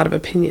have a lot of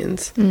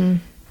opinions.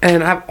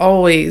 And I've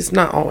always,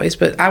 not always,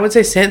 but I would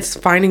say since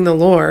finding the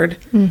Lord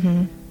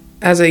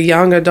as a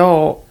young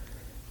adult,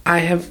 I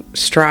have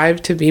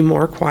strived to be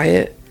more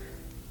quiet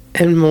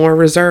and more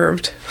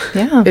reserved.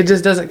 Yeah. It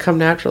just doesn't come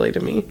naturally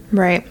to me.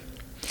 Right.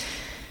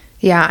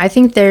 Yeah, I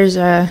think there's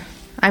the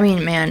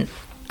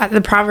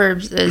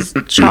Proverbs is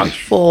chock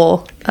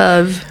full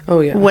of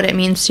what it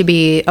means to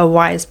be a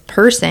wise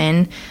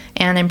person,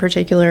 and in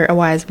particular, a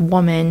wise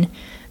woman.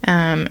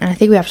 And I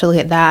think we have to look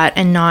at that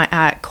and not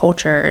at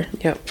culture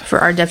for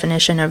our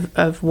definition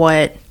of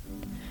what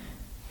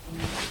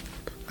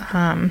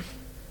a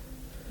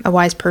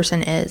wise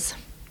person is.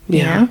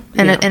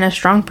 And a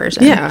strong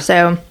person. Yeah.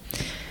 So,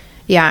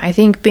 I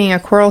think being a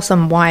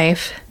quarrelsome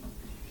wife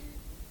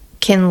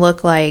can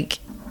look like,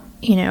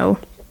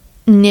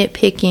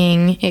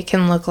 nitpicking. It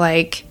can look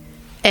like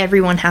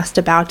everyone has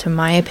to bow to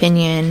my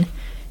opinion.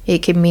 It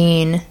could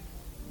mean,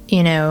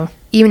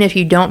 even if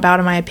you don't bow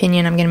to my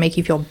opinion, I'm going to make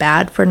you feel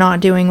bad for not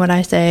doing what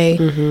I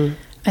say.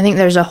 I think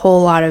there's a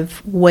whole lot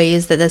of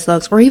ways that this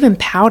looks, or even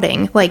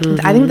pouting. Like,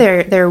 I think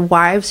there are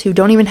wives who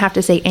don't even have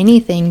to say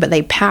anything, but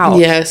they pout.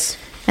 Yes.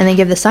 And they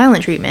give the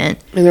silent treatment.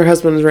 And their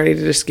husband's ready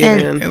to just give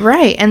in.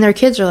 Right. And their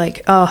kids are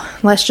like, oh,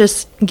 let's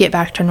just get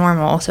back to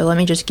normal. So let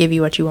me just give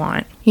you what you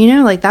want.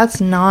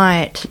 That's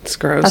not... It's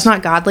gross. That's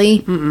not godly.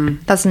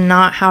 That's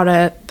not how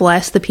to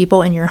bless the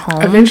people in your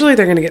home. Eventually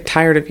they're going to get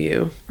tired of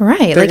you.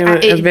 Right. They're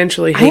going to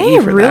eventually hate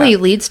you for that. It really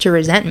leads to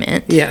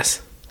resentment.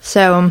 Yes.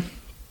 So...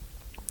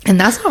 And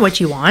that's not what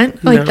you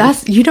want. Like,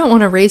 you don't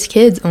want to raise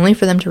kids only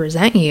for them to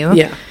resent you.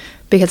 Yeah.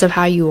 Because of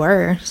how you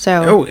were.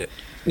 So... Oh,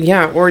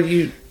 yeah. Or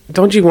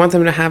don't you want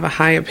them to have a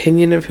high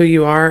opinion of who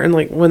you are? And,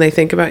 like, when they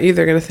think about you,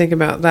 they're going to think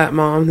about that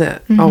mom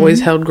that always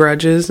held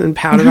grudges and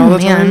pouted all the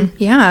time.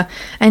 Yeah.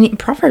 And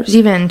Proverbs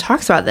even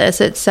talks about this.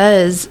 It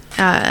says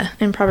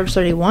in Proverbs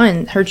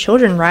 31, her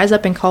children rise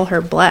up and call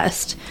her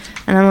blessed.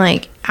 And I'm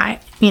like,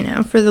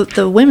 for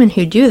the women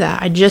who do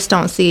that, I just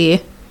don't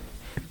see...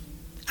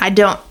 I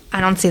don't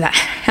see that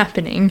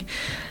happening.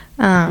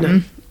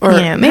 No. Or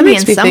maybe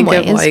in some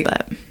ways,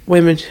 but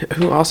women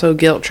who also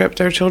guilt trip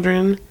their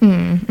children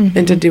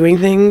into doing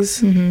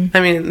things. I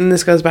mean, and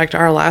this goes back to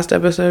our last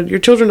episode. Your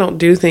children don't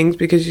do things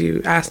because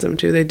you asked them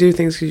to. They do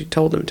things because you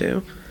told them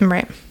to.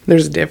 Right.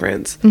 There's a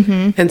difference.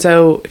 And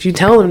so if you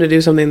tell them to do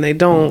something they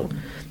don't,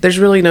 there's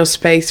really no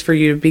space for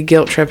you to be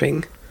guilt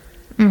tripping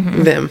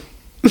them.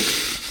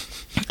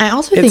 I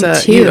also think,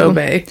 too, you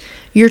obey.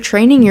 You're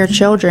training your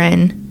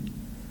children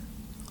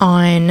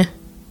on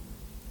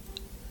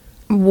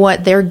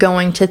what they're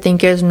going to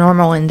think is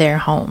normal in their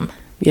home.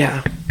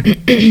 Yeah.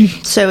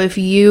 So if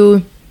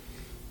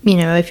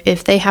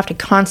if they have to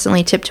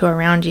constantly tiptoe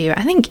around you,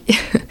 I think,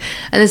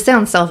 and this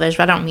sounds selfish,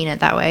 but I don't mean it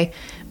that way,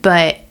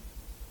 but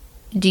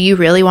do you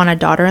really want a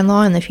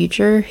daughter-in-law in the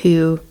future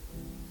who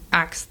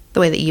acts the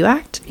way that you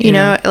act? You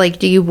know, like,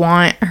 do you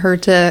want her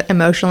to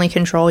emotionally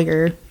control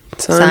your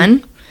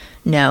son?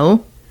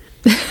 No.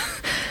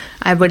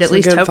 I would at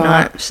least hope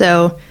not.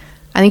 So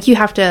I think you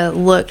have to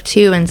look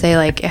too and say,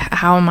 like,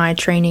 how am I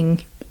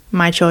training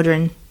my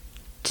children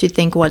to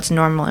think what's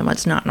normal and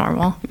what's not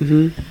normal?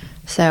 Mm-hmm.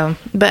 So,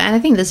 and I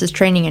think this is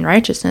training in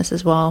righteousness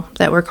as well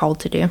that we're called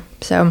to do.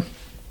 So,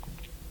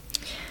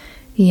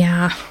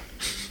 yeah.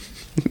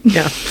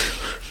 Yeah.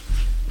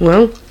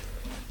 Well,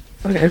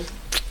 okay.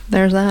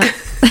 There's that.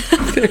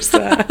 There's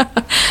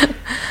that.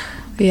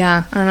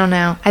 Yeah, I don't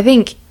know. I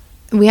think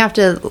we have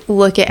to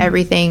look at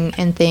everything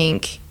and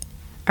think,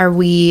 are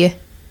we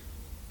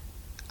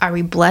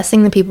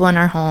blessing the people in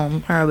our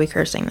home, or are we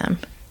cursing them?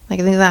 Like,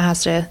 I think that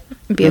has to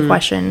be a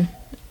question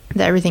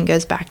that everything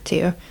goes back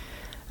to.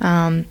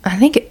 I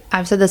think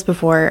I've said this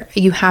before.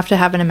 You have to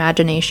have an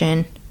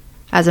imagination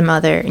as a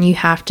mother, and you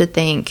have to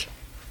think,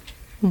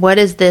 what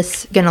is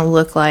this going to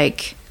look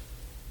like,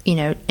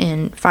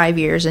 in 5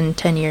 years and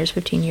 10 years,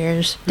 15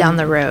 years down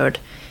the road,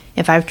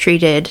 if I've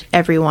treated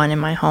everyone in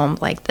my home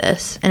like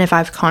this, and if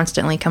I've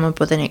constantly come up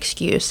with an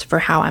excuse for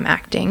how I'm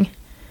acting,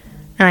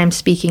 and I'm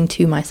speaking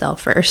to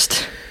myself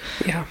first.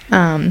 Yeah.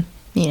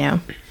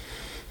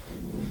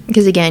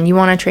 Because again, you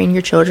want to train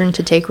your children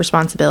to take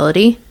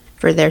responsibility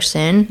for their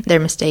sin, their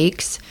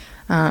mistakes,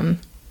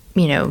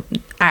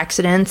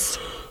 accidents,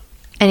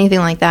 anything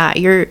like that.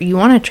 You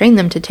want to train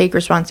them to take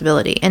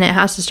responsibility, and it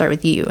has to start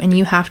with you, and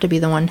you have to be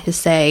the one to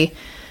say,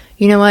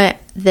 you know what,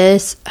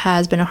 this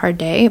has been a hard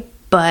day,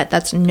 but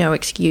that's no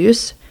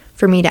excuse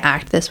for me to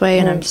act this way,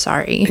 and I'm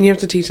sorry. And you have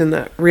to teach them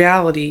that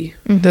reality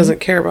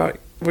doesn't care about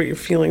what your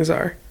feelings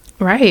are.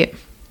 Right.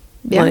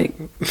 Yeah. Like,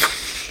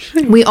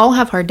 we all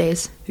have hard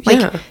days.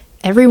 Like,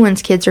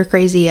 everyone's kids are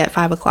crazy at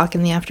 5 o'clock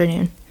in the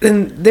afternoon.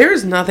 And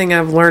there's nothing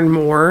I've learned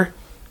more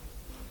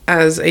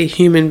as a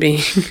human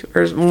being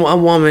or a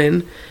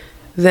woman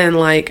than,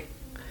 like,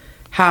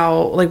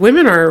 how, like,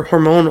 women are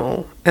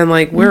hormonal, and,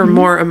 like, we're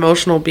more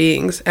emotional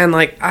beings. And,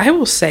 like, I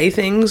will say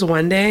things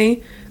one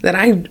day that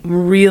I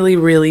really,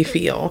 really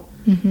feel.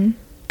 Mm-hmm.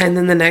 And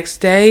then the next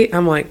day,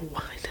 I'm like,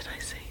 why did I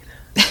say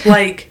that?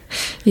 Like,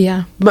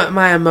 yeah. But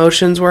my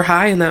emotions were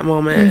high in that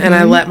moment, and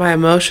I let my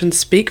emotions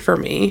speak for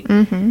me.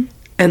 Mm-hmm.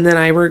 And then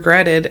I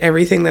regretted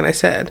everything that I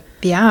said.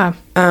 Yeah.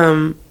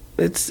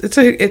 It's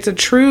a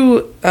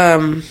true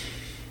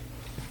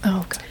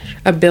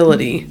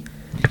ability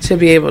to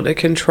be able to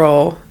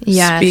control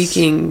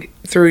speaking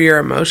through your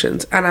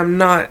emotions, and I'm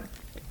not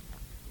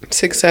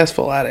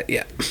successful at it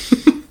yet.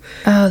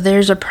 Oh,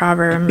 there's a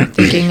proverb I'm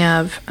thinking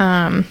of.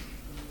 I'm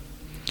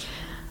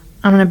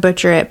gonna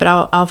butcher it, but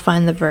I'll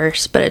find the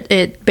verse. But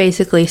it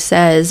basically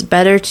says,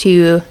 better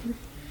to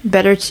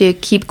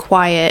keep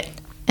quiet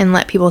and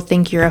let people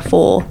think you're a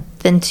fool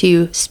than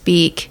to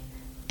speak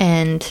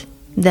and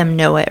them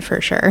know it for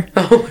sure.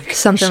 Oh my gosh.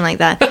 Something like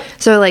that.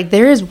 So, like,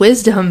 there is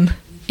wisdom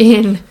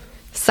in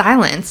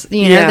silence.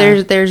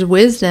 There's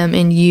wisdom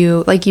in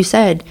you, like you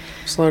said.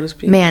 Slow to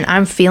speak. Man,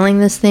 I'm feeling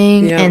this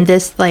thing, and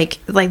this, like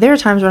there are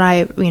times when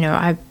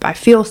I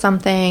feel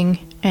something,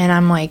 and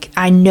I'm like,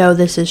 I know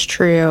this is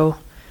true,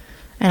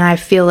 and I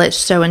feel it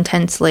so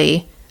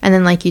intensely, and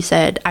then, like you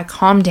said, I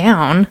calm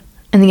down,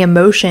 and the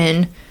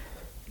emotion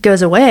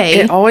goes away.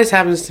 It always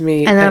happens to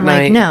me. And then I'm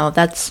like, no,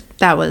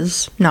 that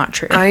was not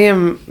true. I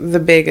am the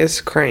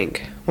biggest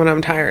crank when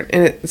I'm tired.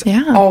 And it's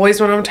always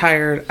when I'm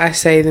tired, I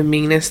say the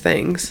meanest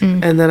things.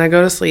 And then I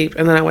go to sleep,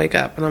 and then I wake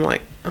up, and I'm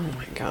like, oh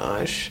my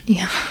gosh.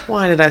 Yeah.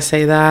 Why did I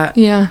say that?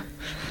 Yeah.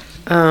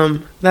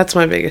 That's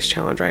my biggest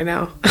challenge right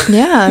now.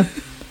 Yeah.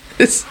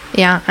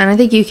 Yeah. And I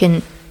think you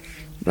can...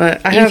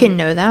 But you can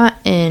know that,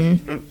 and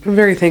I'm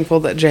very thankful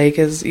that Jake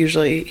he's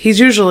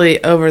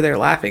usually over there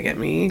laughing at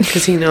me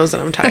because he knows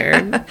that I'm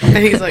tired, and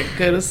he's like,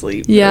 "Go to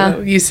sleep,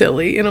 you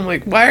silly," and I'm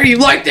like, "Why are you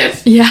like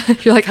this?" Yeah,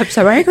 you're like, "I'm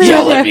so angry."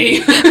 Yell at me.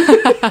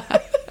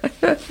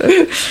 But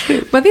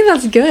I think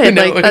that's good.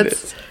 Like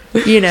that's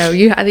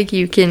I think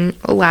you can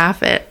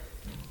laugh at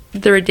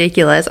the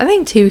ridiculous. I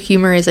think too,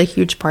 humor is a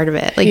huge part of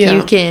it. Like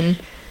you can.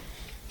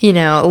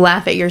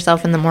 Laugh at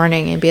yourself in the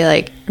morning and be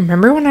like,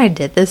 remember when I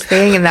did this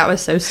thing and that was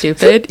so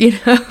stupid,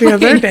 The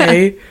other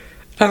day,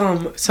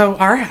 so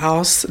our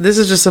house, this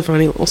is just a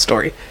funny little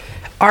story.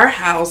 Our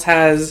house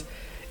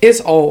it's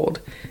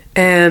old,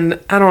 and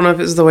I don't know if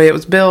it's the way it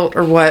was built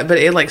or what, but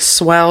it like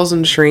swells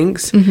and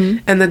shrinks. Mm-hmm.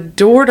 And the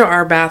door to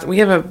our bath, we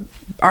have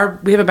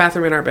a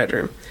bathroom in our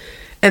bedroom.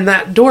 And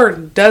that door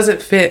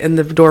doesn't fit in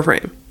the door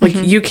frame. Like,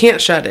 you can't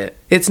shut it.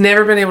 It's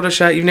never been able to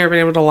shut. You've never been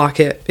able to lock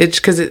it. It's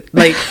because it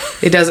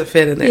doesn't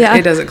fit in there. Yeah.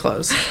 It doesn't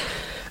close.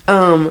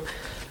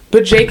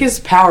 But Jake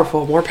is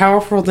more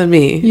powerful than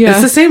me. Yeah.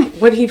 It's the same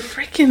when he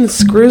freaking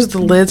screws the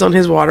lids on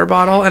his water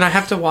bottle, and I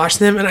have to wash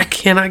them, and I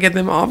cannot get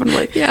them off. And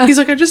he's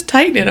like, I just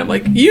tightened it. I'm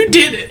like, you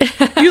did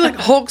it. You like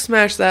Hulk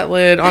smashed that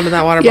lid onto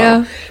that water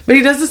bottle. But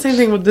he does the same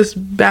thing with this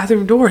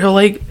bathroom door. He'll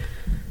like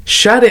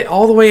shut it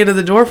all the way into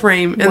the door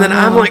frame, and then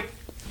I'm like,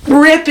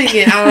 ripping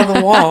it out of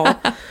the wall.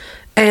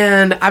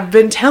 And I've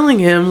been telling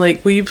him,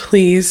 like, will you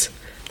please,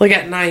 like,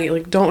 at night,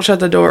 like, don't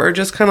shut the door, or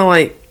just kind of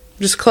like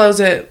just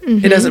close it.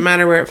 It doesn't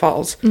matter where it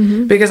falls.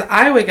 Because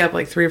I wake up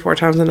like 3 or 4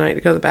 times a night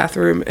to go to the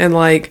bathroom, and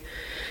like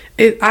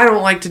I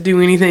don't like to do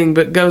anything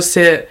but go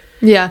sit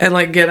Yeah. And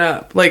like get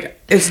up. Like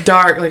it's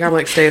dark. Like I'm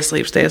like, stay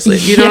asleep.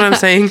 You know what I'm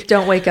saying?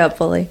 Don't wake up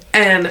fully.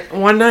 And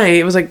one night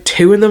it was like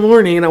 2 a.m.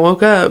 and I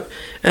woke up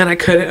and I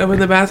couldn't open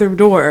the bathroom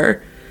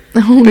door.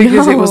 Oh,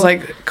 because it was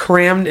like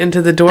crammed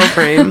into the door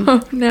frame.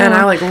 Oh, no. And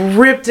I like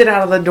ripped it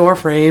out of the door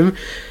frame.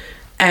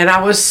 And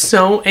I was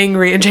so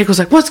angry. And Jake was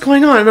like, what's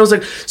going on? And I was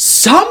like,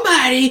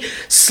 somebody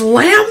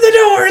slammed the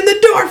door in the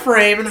door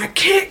frame and I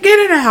can't get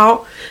it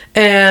out.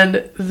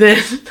 And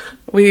then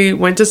we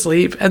went to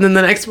sleep. And then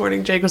the next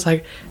morning, Jake was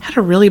like, I had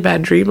a really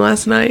bad dream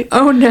last night.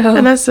 Oh, no.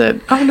 And I said,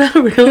 oh, no,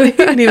 really?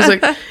 And he was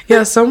like,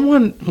 yeah,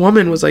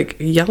 woman was like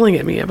yelling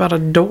at me about a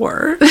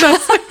door. And I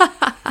was like,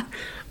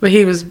 but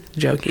he was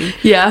joking.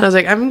 Yeah. I was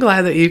like, I'm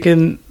glad that you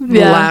can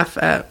laugh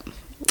at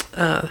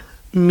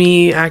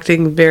me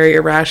acting very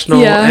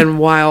irrational and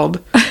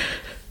wild.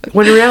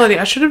 When in reality,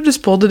 I should have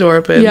just pulled the door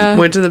open,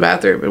 went to the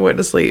bathroom, and went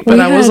to sleep. But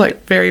I was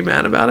like very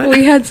mad about it.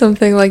 We had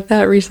something like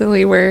that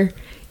recently where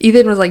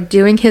Ethan was like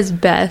doing his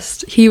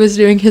best. He was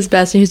doing his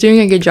best and he was doing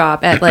a good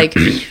job at like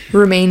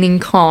remaining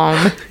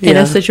calm in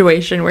a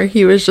situation where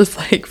he was just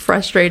like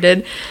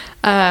frustrated.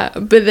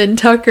 But then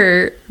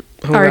Tucker,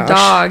 our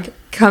dog,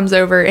 comes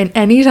over, and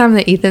anytime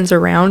that Ethan's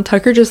around,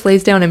 Tucker just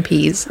lays down and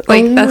pees.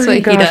 Like that's what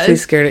he does.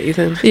 He's scared of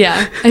Ethan.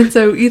 Yeah. And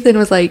so Ethan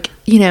was like,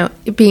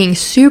 being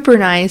super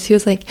nice. He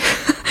was like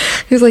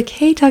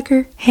hey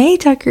Tucker,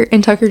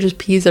 and Tucker just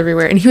pees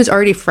everywhere, and he was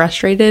already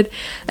frustrated,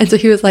 and so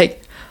he was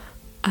like,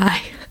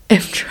 I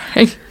am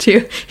trying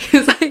to, he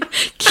was like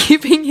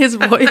keeping his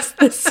voice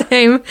the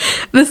same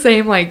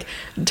like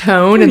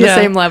tone and the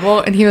same level,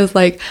 and he was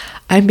like,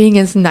 I'm being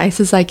as nice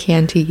as I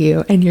can to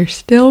you, and you're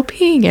still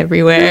peeing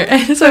everywhere.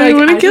 And so I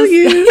want to kill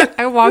you.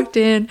 I walked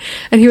in,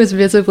 and he was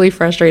visibly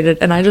frustrated,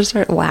 and I just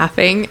started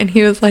laughing, and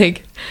he was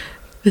like,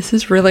 this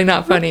is really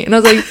not funny. And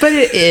I was like, but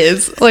it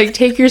is. Like,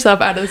 take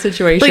yourself out of the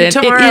situation. Like,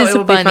 tomorrow it is it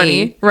will be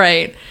funny.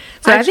 Right.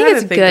 So I think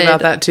it's good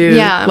about that too.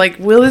 Yeah. Like,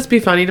 will this be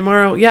funny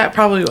tomorrow? Yeah, it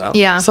probably will.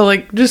 Yeah. So,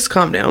 like, just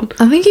calm down.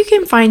 I think you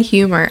can find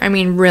humor. I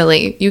mean,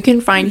 really, you can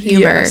find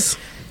humor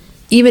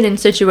even in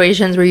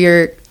situations where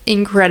you're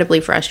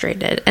incredibly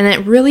frustrated, and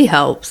it really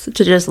helps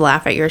to just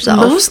laugh at yourself.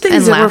 Most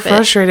things that we're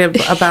frustrated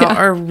about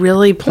are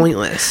really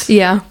pointless.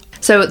 Yeah.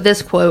 So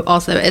this quote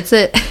also, I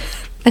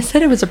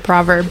said it was a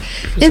proverb.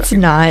 It's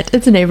not.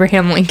 It's an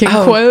Abraham Lincoln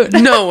quote.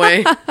 No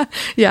way.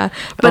 Yeah.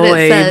 But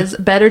it says,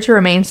 better to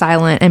remain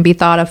silent and be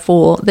thought a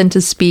fool than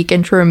to speak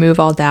and to remove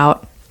all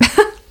doubt.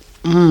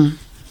 So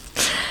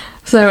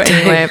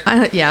anyway,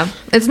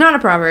 it's not a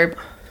proverb.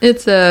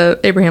 It's a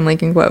Abraham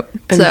Lincoln quote.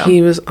 And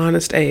he was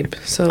Honest Abe.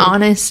 So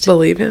honest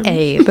believe him.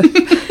 Abe.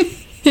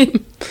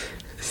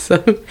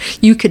 So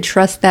you could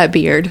trust that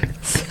beard.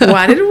 So.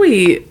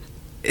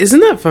 Isn't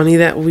that funny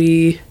that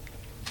we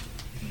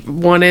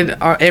wanted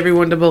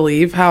everyone to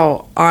believe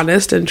how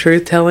honest and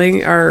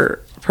truth-telling our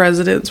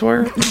presidents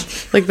were?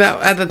 Like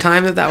that at the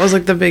time that was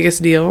like the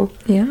biggest deal.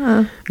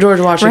 Yeah.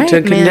 George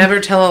Washington could never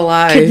tell a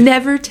lie. Could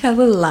never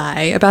tell a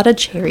lie about a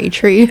cherry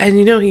tree. And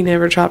he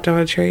never chopped down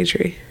a cherry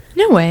tree.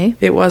 No way.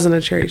 It wasn't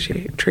a cherry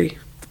tree.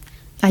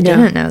 I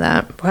didn't know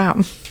that.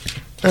 Wow.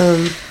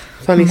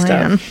 Funny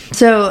stuff.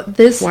 So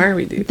why are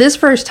we doing this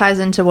verse ties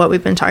into what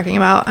we've been talking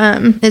about.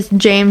 It's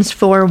James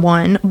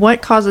 4:1.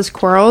 What causes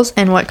quarrels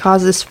and what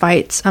causes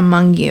fights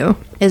among you?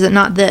 Is it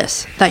not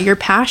this, that your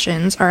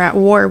passions are at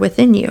war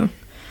within you?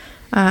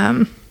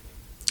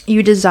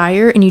 You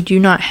desire and you do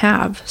not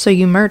have, so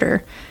you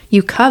murder.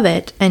 You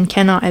covet and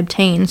cannot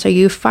obtain, so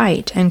you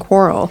fight and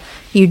quarrel.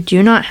 You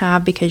do not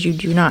have because you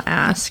do not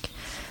ask.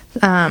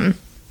 I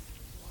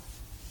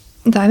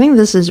think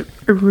this is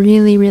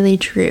really, really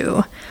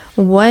true.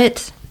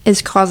 What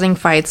is causing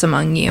fights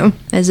among you?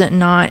 Is it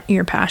not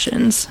your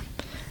passions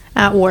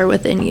at war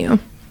within you?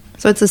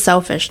 So it's a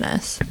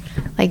selfishness.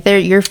 Like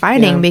you're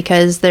fighting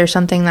because there's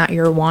something that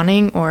you're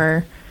wanting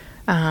or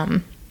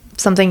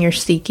something you're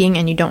seeking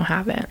and you don't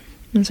have it.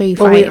 And so you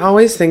fight. Well, we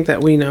always think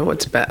that we know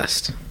what's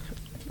best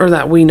or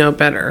that we know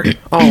better.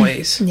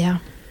 Always. Yeah.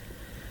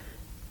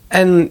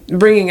 And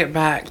bringing it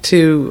back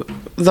to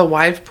the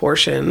wife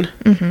portion,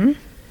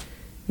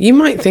 you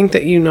might think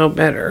that you know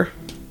better,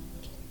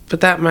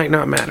 but that might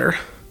not matter.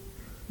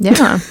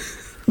 Yeah.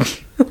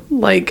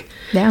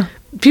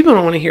 People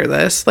don't want to hear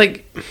this.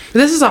 Like,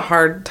 this is a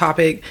hard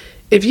topic.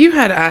 If you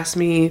had asked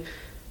me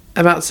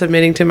about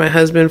submitting to my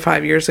husband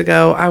 5 years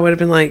ago, I would have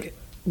been like,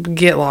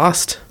 get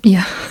lost.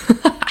 Yeah.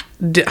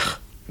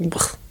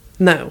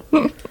 No.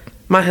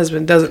 My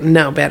husband doesn't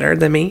know better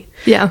than me.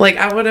 Yeah. Like,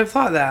 I would have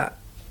thought that.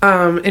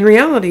 In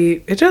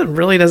reality, it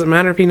really doesn't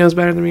matter if he knows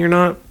better than me or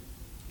not.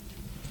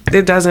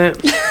 It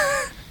doesn't.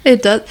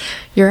 It does.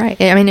 You're right.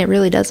 I mean, it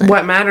really doesn't.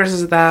 What matters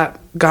is that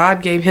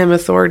God gave him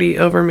authority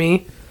over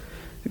me.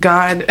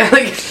 God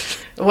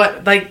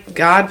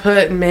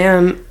put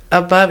man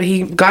above.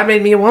 God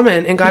made me a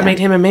woman, and God made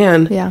him a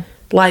man. Yeah.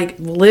 Like,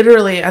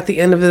 literally, at the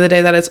end of the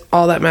day, that is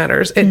all that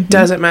matters. It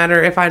doesn't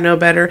matter if I know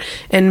better.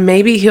 And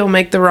maybe he'll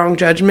make the wrong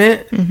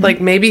judgment. Like,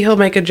 maybe he'll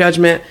make a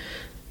judgment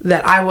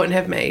that I wouldn't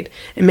have made.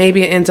 And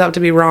maybe it ends up to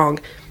be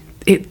wrong.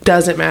 It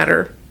doesn't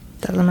matter.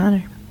 Doesn't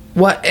matter.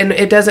 And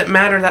it doesn't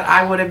matter that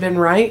I would have been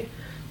right.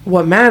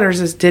 what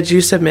matters is, did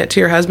you submit to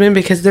your husband?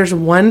 Because there's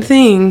one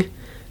thing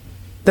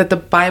that the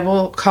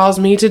Bible calls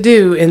me to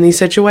do in these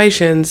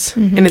situations,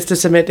 and it's to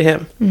submit to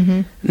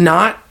him.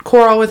 Not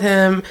quarrel with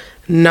him,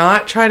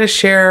 not try to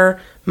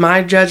share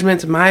my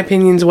judgments, my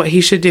opinions, what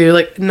he should do.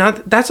 Like,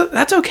 not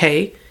that's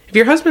okay. If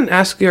your husband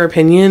asks your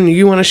opinion,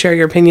 you want to share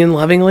your opinion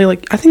lovingly,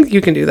 like, I think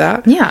you can do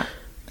that. Yeah,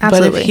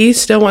 absolutely. But if he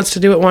still wants to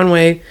do it one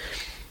way,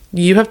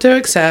 you have to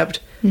accept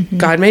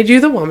God made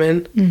you the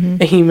woman,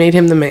 and he made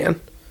him the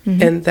man.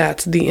 And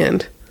that's the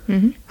end.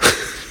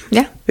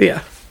 Yeah.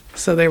 Yeah.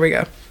 So there we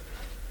go.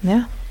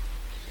 Yeah.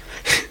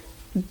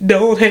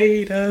 Don't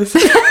hate us.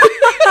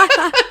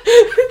 I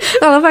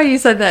love how you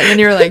said that, and then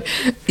you were like,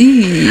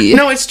 "Eee."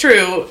 No, it's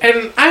true.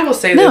 And I will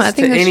say this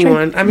to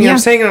anyone. True. I mean, I'm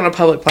saying it on a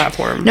public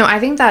platform. No, I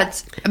think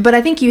but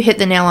I think you hit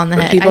the nail on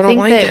the head. People don't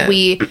like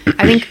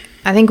it.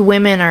 I think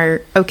women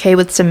are okay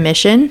with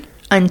submission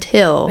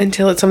until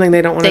it's something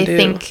they don't want to do. They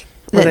think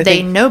that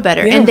they know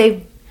better, and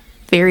they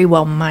very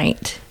well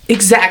might.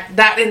 Exact.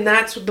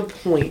 That's the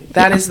point.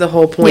 That is the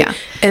whole point. Yeah.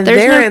 And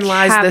therein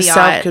lies the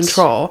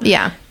self-control.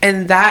 Yeah.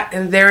 And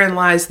therein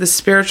lies the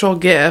spiritual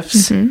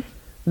gifts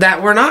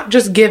that we're not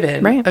just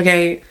given. Right.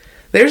 Okay.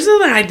 There's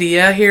an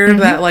idea here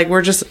that, like,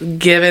 we're just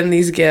given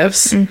these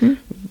gifts.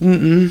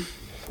 You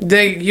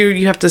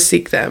have to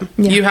seek them.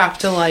 Yeah. You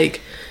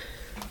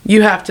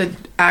have to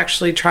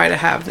actually try to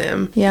have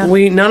them. Yeah.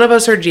 None of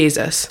us are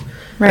Jesus.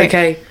 Right.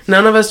 Okay.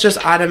 None of us just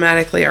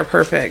automatically are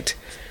perfect.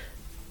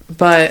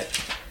 But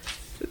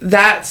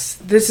this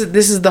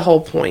is the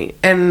whole point.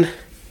 And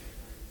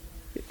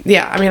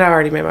yeah, I mean, I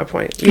already made my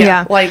point.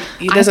 Yeah. Like,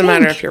 it doesn't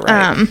matter if you're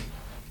right.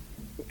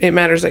 It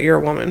matters that you're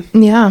a woman.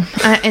 Yeah.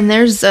 And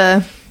there's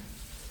it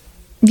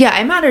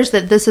matters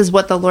that this is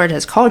what the Lord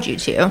has called you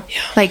to. Yeah.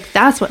 Like,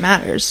 that's what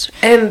matters.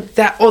 And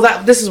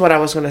this is what I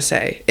was going to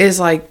say,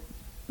 is like,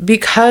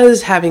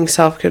 because having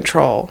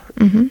self-control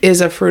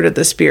is a fruit of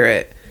the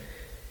Spirit,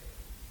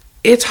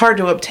 it's hard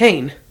to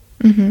obtain.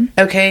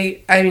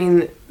 Okay? I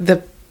mean,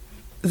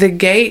 the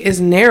gate is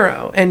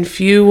narrow and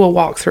few will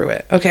walk through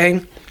it.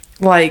 Okay?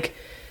 Like,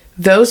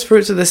 those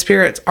fruits of the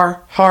Spirit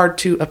are hard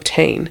to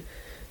obtain.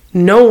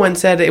 No one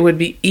said it would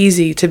be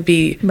easy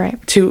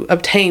to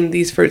obtain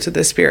these fruits of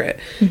the Spirit.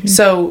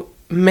 So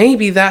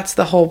maybe that's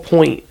the whole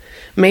point.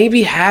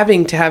 Maybe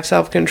having to have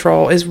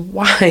self-control is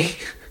why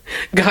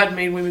God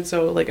made women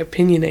so, like,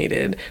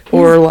 opinionated,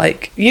 or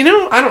like, I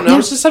don't know.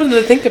 It's just something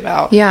to think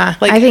about. Yeah.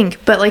 Like, I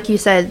think, but like you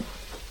said,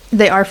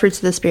 they are fruits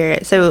of the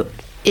Spirit. So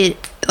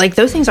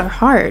those things are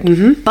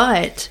hard,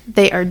 but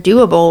they are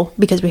doable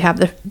because we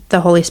have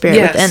the Holy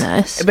Spirit within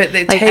us. But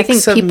they take I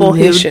think submission. People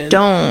who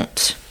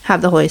don't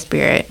have the Holy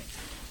Spirit,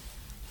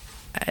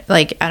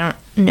 like, I don't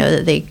know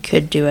that they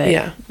could do it.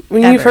 Yeah.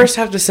 When you first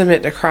have to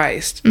submit to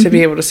Christ to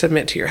be able to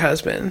submit to your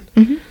husband.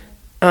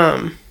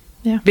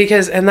 Yeah.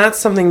 Because, and that's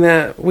something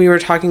that we were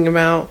talking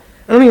about.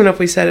 I don't even know if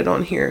we said it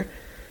on here.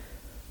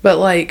 But,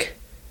 like,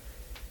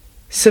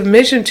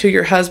 submission to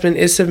your husband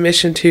is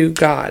submission to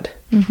God.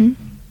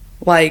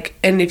 Like,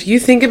 and if you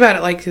think about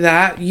it like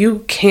that, you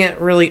can't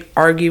really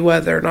argue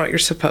whether or not you're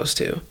supposed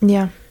to.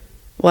 Yeah.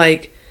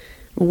 Like,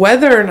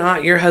 whether or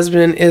not your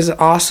husband is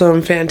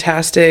awesome,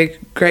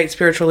 fantastic, great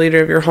spiritual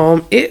leader of your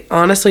home, it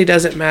honestly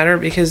doesn't matter,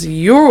 because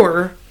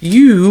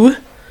you,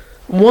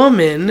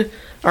 woman,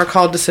 are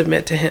called to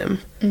submit to him.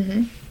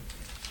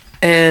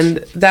 And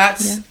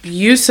that's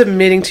you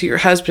submitting to your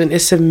husband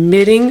is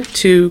submitting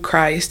to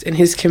Christ and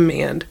his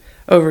command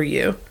over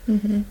you.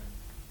 And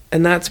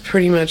that's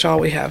pretty much all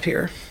we have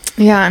here.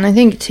 Yeah, and I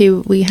think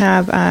too we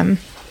have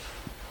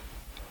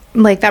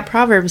like that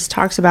Proverbs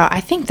talks about.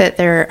 I think that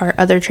there are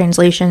other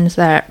translations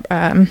that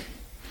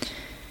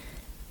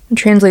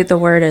translate the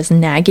word as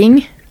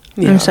nagging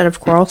instead of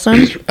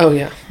quarrelsome. Oh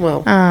yeah,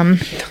 well,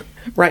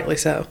 rightly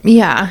so.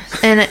 Yeah,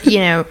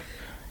 and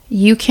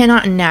you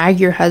cannot nag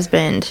your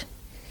husband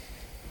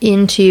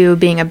into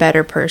being a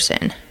better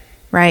person,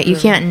 right? You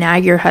can't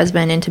nag your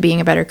husband into being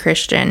a better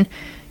Christian.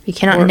 You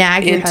cannot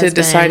nag your husband into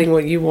deciding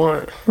what you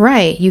want.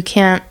 Right. You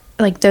can't,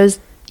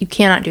 you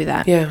cannot do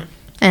that. Yeah.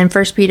 And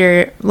 1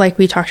 Peter, like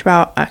we talked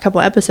about a couple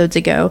episodes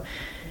ago,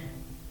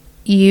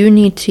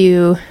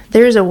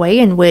 there's a way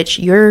in which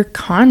your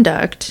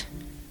conduct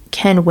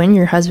can win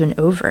your husband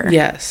over.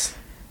 Yes.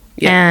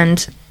 Yeah.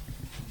 And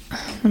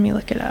let me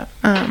look it up.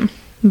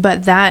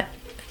 But that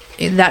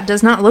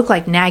does not look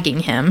like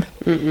nagging him.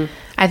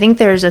 I think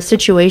there's a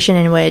situation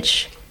in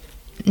which,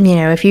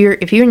 if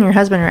you and your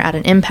husband are at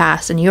an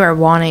impasse and you are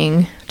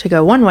wanting to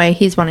go one way,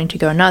 he's wanting to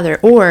go another,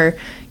 or,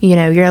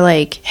 you're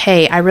like,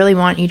 hey, I really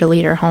want you to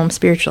lead our home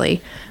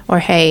spiritually, or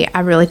hey, I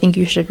really think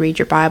you should read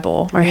your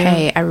Bible, or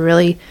hey, I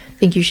really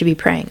think you should be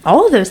praying.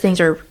 All of those things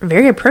are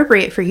very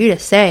appropriate for you to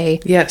say.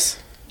 Yes.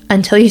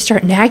 Until you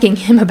start nagging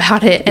him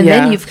about it, and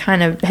then you've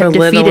kind of have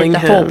defeated the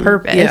whole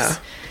purpose. Yeah.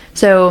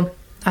 So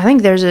I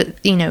think there's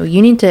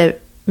you need to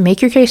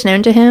make your case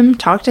known to him,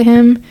 talk to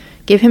him,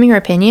 give him your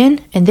opinion,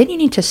 and then you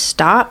need to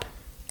stop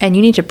and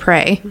you need to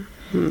pray.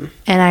 And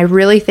I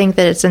really think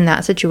that it's in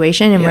that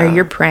situation and where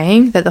you're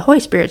praying that the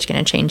Holy Spirit's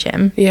going to change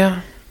him.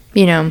 Yeah.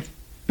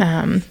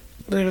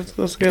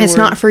 It's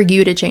not for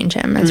you to change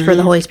him. It's for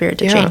the Holy Spirit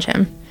to change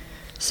him.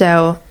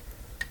 So,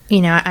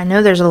 I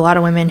know there's a lot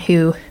of women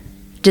who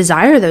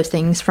desire those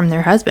things from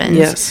their husbands.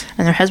 Yes.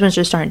 And their husbands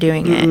just aren't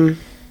doing it.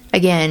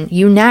 Again,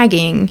 you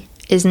nagging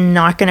is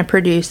not going to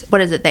produce,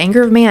 what is it? The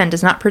anger of man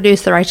does not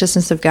produce the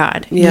righteousness of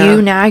God. Yeah.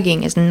 You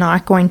nagging is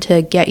not going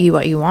to get you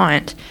what you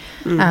want.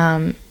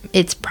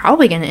 It's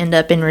probably going to end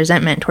up in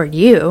resentment toward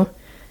you.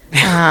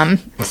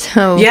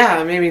 So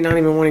yeah, maybe not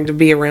even wanting to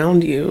be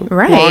around you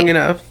long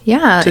enough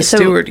to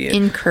steward you.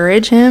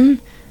 Encourage him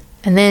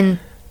and then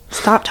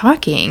stop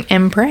talking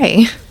and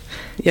pray.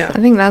 Yeah.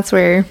 I think that's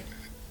where,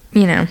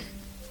 I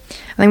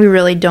think we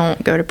really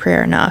don't go to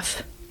prayer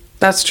enough.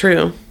 That's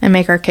true. And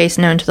make our case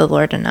known to the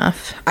Lord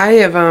enough. I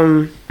have,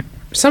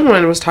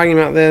 someone was talking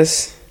about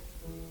this.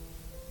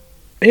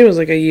 It was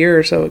like a year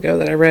or so ago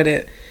that I read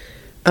it.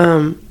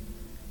 I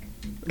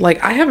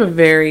have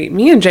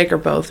me and Jake are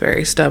both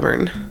very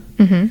stubborn.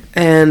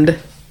 And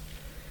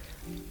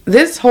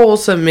this whole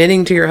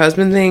submitting to your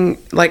husband thing,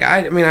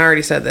 I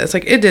already said this.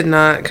 It did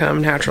not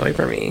come naturally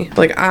for me.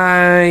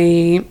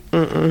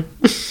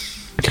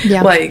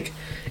 Yeah.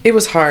 It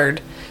was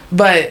hard.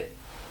 But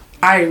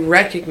I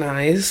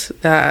recognize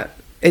that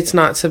it's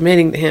not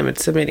submitting to him,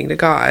 it's submitting to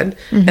God.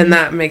 And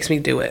that makes me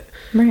do it.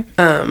 Right.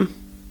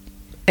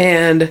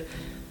 And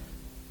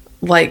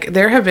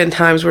there have been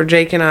times where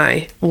Jake and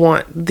I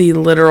want the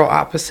literal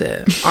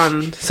opposite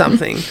on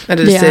something, a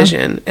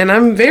decision. Yeah. And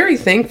I'm very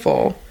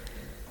thankful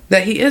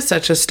that he is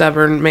such a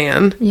stubborn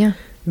man. Yeah.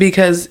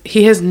 Because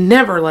he has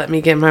never let me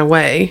get my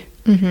way,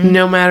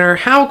 no matter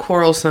how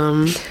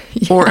quarrelsome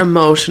or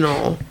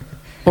emotional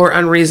or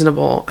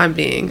unreasonable I'm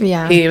being.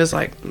 Yeah. He was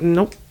like,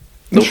 nope.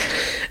 And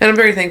I'm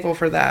very thankful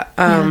for that.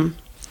 I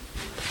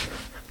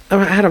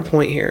had a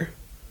point here.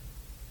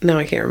 No,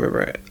 I can't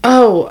remember it.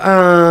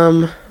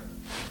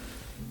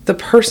 The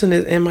person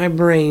is in my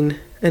brain,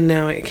 and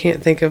now I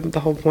can't think of the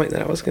whole point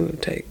that I was going to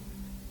take.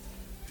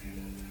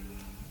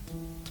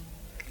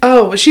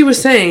 Oh, she was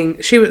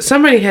saying,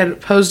 somebody had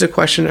posed a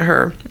question to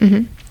her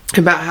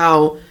about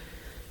how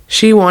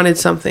she wanted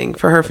something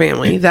for her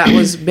family that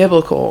was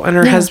biblical, and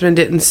her husband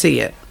didn't see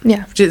it.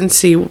 Yeah. Didn't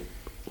see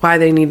why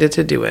they needed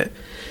to do it.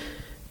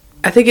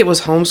 I think it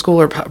was homeschool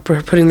or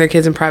putting their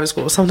kids in private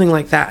school, something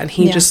like that. And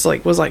he just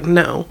was like,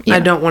 no, I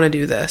don't want to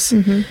do this.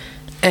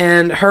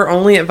 And her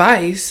only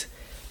advice,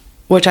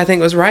 which I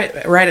think was right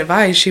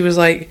advice, she was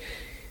like,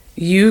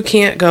 you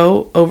can't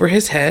go over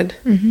his head.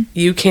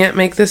 You can't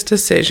make this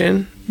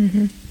decision.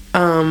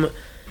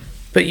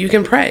 But you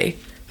can pray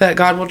that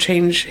God will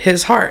change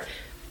his heart,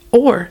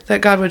 or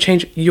that God would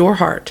change your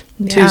heart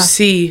to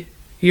see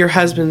your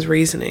husband's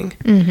reasoning,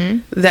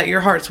 that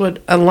your hearts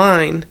would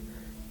align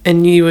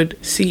and you would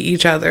see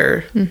each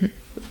other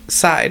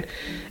side.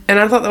 And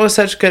I thought that was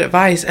such good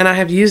advice. And I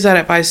have used that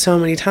advice so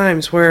many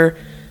times where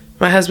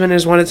my husband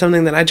has wanted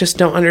something that I just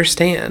don't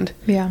understand.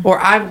 Yeah. Or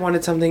I've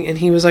wanted something and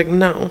he was like,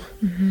 no.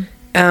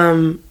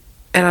 And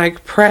I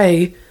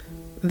pray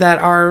that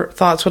our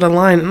thoughts would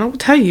align. And I will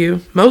tell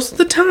you, most of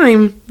the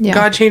time,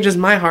 God changes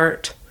my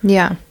heart.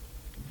 Yeah.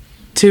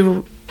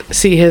 To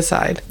see his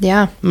side.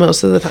 Yeah.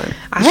 Most of the time.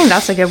 I think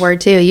that's a good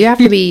word too. You have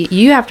to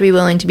be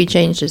willing to be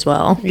changed as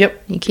well.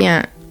 Yep. You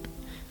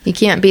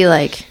can't be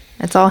like,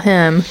 it's all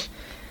him.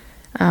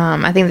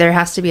 I think there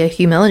has to be a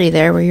humility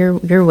there where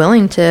you're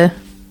willing to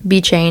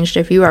be changed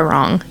if you are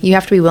wrong. You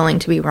have to be willing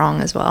to be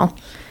wrong as well.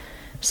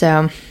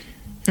 So,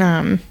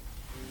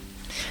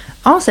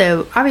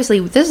 also, obviously,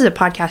 this is a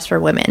podcast for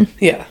women.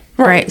 Yeah.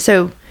 Right.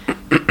 So,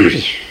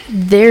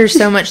 there's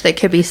so much that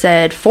could be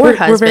said for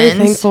husbands. We're very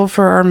thankful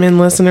for our men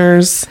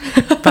listeners,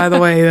 by the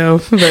way, though.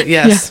 But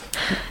yes.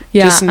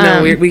 Yeah. Just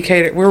know we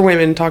cater. We're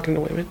women talking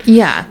to women.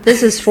 Yeah.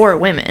 This is for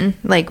women.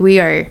 We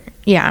are,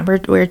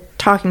 we're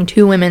talking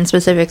to women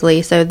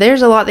specifically. So,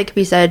 there's a lot that could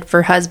be said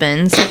for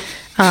husbands.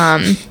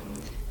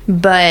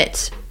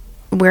 But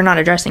we're not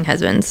addressing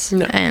husbands.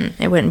 No. And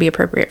it wouldn't be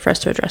appropriate for us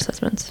to address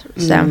husbands.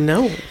 So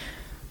no.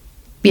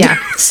 Yeah.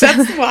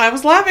 That's what I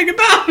was laughing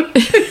about.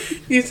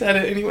 You said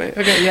it anyway.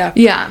 Okay, yeah.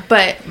 Yeah,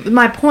 but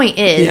my point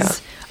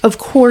is, of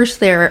course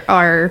there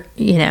are,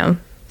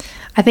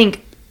 I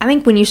think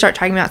when you start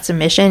talking about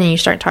submission and you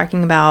start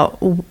talking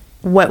about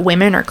what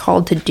women are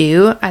called to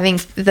do, I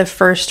think the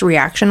first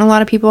reaction a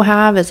lot of people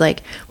have is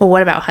like, well,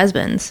 what about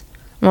husbands?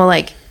 Well,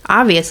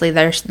 obviously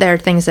there are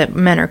things that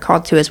men are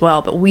called to as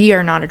well, but we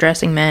are not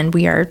addressing men.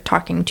 We are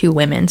talking to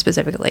women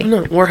specifically.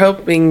 No, we're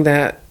hoping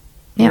that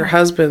your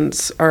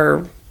husbands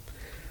are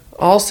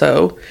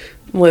also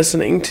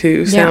listening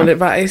to sound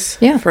advice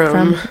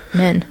from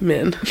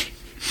men.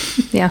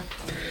 Yeah.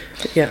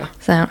 Yeah.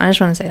 So I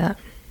just want to say that.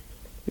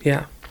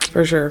 Yeah,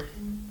 for sure.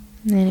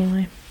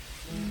 Anyway.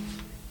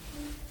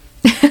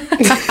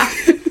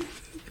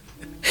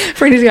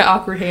 Brandy's got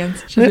awkward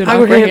hands.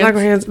 Awkward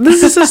hands.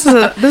 This is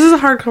a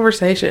hard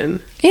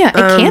conversation. Yeah,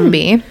 it can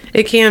be.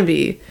 It can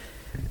be.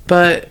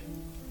 But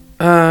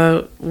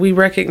we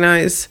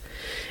recognize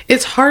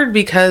it's hard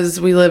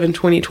because we live in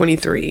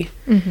 2023.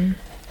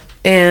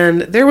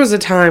 And there was a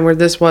time where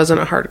this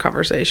wasn't a hard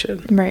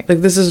conversation. Right.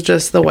 This is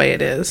just the way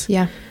it is.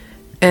 Yeah.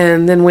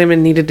 And then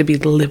women needed to be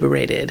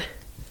liberated.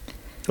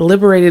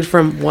 Liberated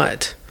from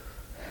what?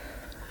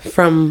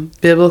 From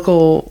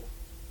biblical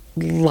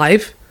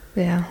life?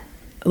 Yeah.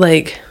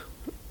 Like,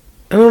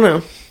 I don't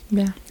know.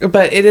 Yeah.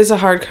 But it is a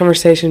hard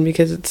conversation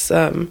because it's,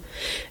 and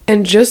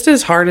just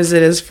as hard as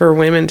it is for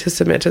women to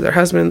submit to their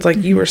husbands, like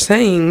you were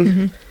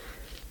saying,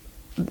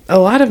 a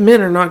lot of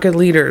men are not good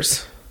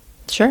leaders.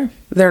 Sure.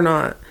 They're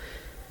not.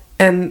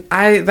 And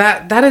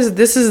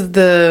this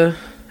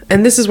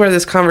is where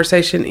this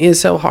conversation is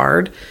so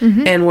hard,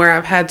 and where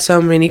I've had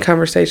so many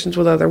conversations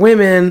with other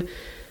women,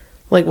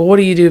 like, well, what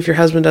do you do if your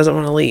husband doesn't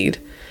want to lead?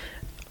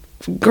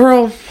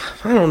 Girl,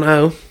 I don't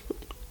know.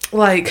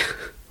 Like,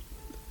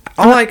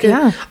 all I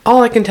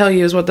can tell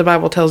you is what the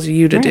Bible tells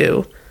you to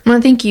do. Well,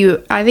 I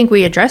think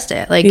we addressed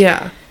it. Like,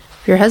 if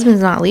your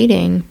husband's not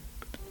leading,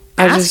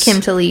 ask him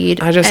to lead.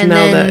 I just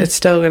know that it's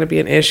still going to be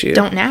an issue.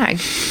 Don't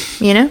nag,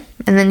 and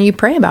then you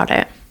pray about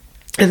it.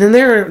 And then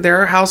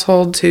there are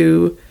households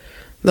who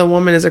the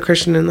woman is a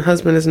Christian and the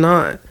husband is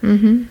not.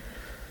 Mm-hmm.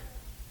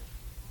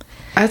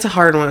 That's a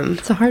hard one.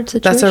 It's a hard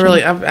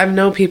situation. I've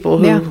known people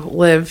who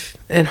live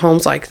in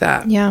homes like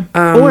that. Yeah.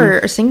 Or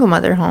a single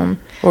mother home.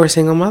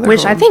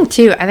 Which I think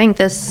too, I think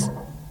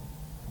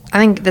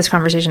this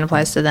conversation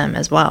applies to them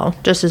as well,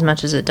 just as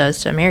much as it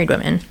does to married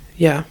women.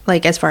 Yeah.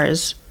 Like, as far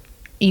as,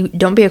 you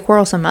don't be a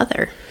quarrelsome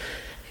mother.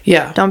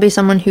 Yeah. Don't be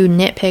someone who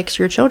nitpicks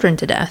your children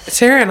to death.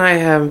 Sarah and I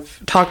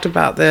have talked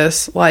about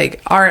this.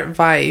 Like, our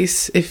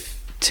advice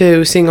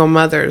to single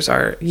mothers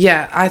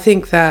I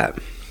think that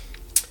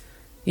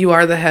you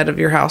are the head of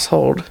your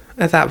household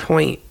at that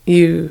point.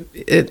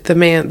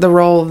 The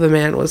role of the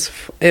man was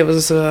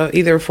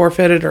either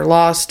forfeited or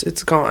lost.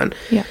 It's gone.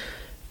 Yeah.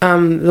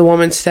 The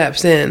woman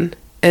steps in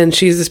and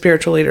she's the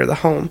spiritual leader of the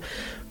home.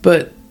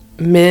 But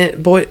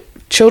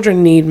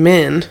children need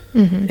men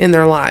in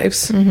their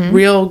lives,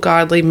 real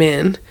godly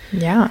men.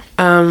 Yeah.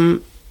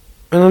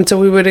 And so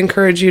we would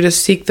encourage you to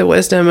seek the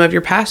wisdom of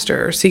your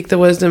pastor, or seek the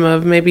wisdom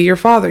of maybe your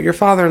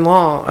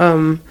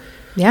father-in-law.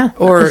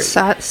 Or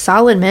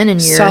solid men in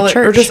your church,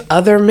 or just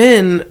other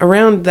men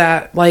around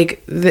that.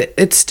 Like,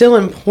 it's still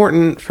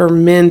important for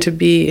men to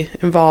be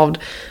involved.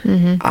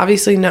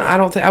 Obviously, no,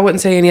 I wouldn't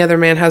say any other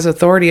man has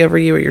authority over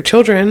you or your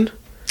children.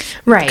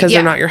 Right. Because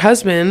they're not your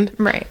husband.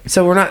 Right.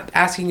 So we're not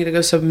asking you to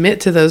go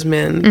submit to those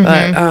men.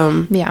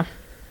 But,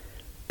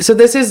 so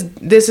this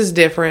is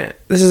different.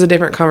 This is a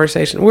different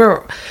conversation.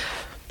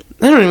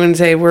 I wouldn't even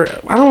say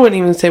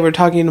we're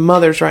talking to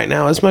mothers right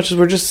now as much as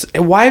we're just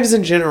wives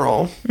in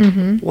general.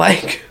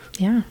 Like,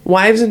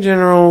 wives in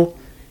general,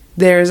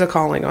 there is a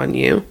calling on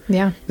you.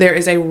 Yeah. There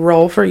is a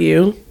role for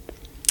you.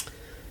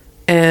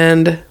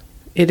 And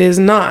it is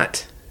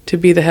not to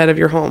be the head of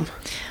your home.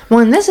 Well,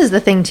 and this is the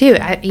thing too.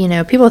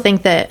 People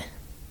think that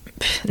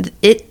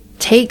it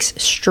takes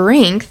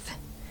strength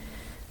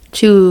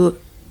to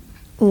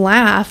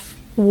laugh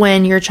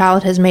when your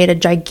child has made a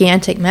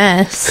gigantic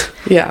mess.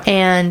 Yeah.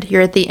 And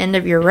you're at the end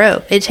of your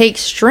rope. It takes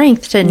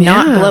strength to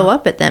not blow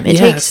up at them. It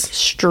takes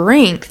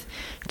strength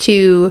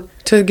to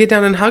get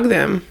down and hug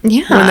them.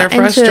 Yeah. When they're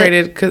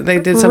frustrated because they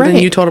did something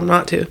you told them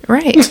not to.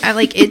 Right.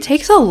 It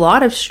takes a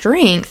lot of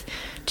strength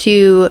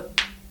to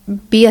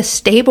be a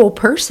stable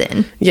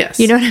person. Yes.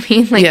 You know what I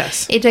mean?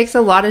 Yes. It takes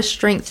a lot of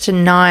strength to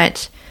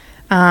not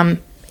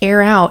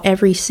air out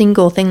every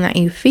single thing that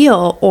you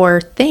feel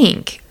or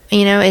think.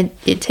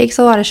 It takes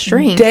a lot of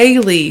strength.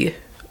 Daily,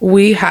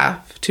 we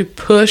have to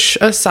push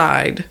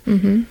aside.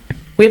 We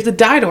have to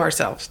die to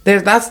ourselves.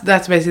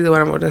 That's basically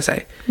what I'm going to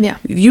say. Yeah.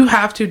 You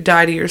have to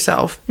die to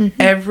yourself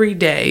every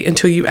day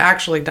until you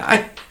actually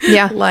die.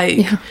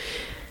 Yeah.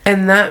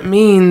 And that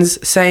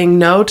means saying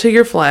no to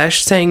your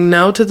flesh, saying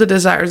no to the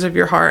desires of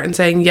your heart, and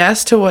saying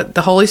yes to what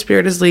the Holy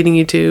Spirit is leading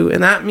you to.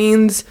 And that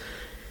means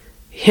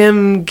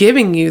Him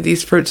giving you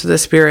these fruits of the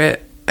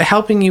Spirit,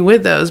 helping you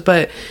with those.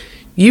 But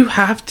you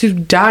have to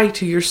die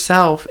to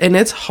yourself, and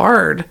it's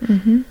hard.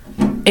 And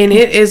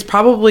it is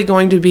probably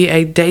going to be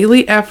a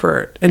daily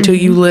effort until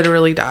you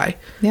literally die.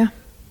 Yeah.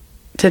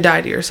 To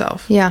die to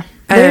yourself. Yeah.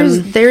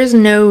 There's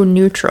no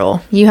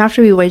neutral. You have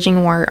to be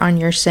waging war on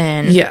your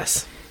sin.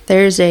 Yes.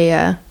 There's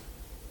I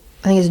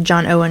think it's a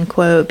John Owen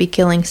quote, "Be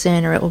killing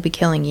sin or it will be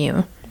killing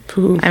you."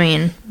 Ooh. I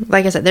mean,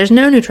 like I said, there's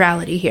no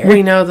neutrality here.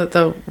 We know that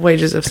the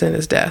wages of sin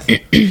is death.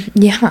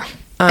 Yeah.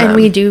 And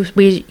we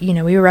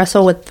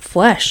wrestle with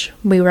flesh.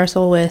 We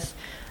wrestle with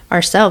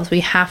ourselves. We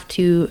have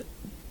to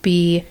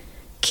be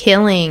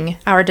killing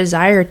our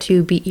desire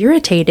to be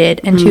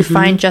irritated and to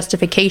find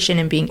justification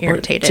in being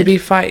irritated. To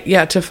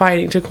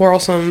fighting, to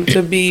quarrelsome,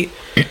 to be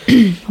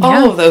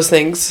all of those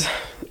things.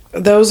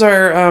 Those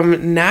are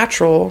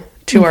natural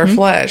to our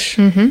flesh,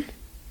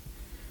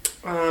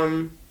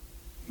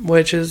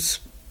 which is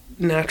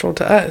natural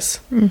to us.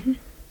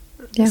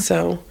 Yeah.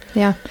 So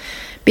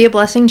be a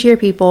blessing to your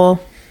people.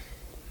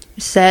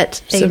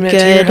 Submit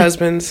to your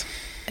husbands.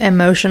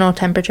 Emotional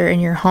temperature in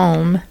your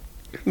home.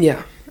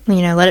 Yeah.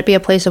 Let it be a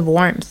place of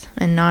warmth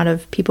and not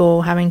of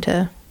people having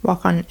to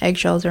walk on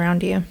eggshells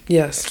around you.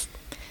 Yes.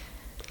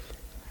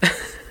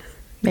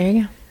 There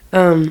you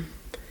go.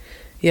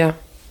 Yeah.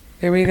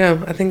 There we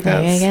go. I think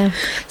that's... There you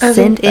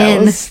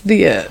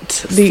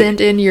go.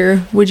 Send in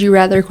your would you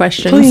rather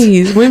questions.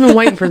 Please. We've been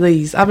waiting for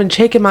these. I've been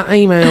checking my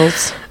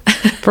emails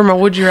for my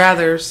would you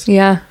rathers.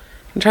 Yeah.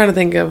 I'm trying to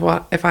think of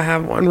what if I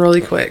have one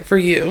really quick for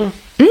you.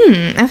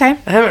 Okay.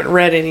 I haven't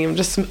read any.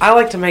 I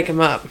like to make them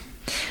up.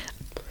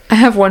 I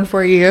have one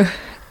for you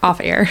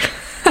off air.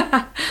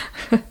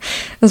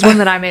 There's one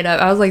that I made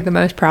up. I was like the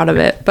most proud of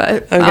it,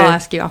 but okay. I'll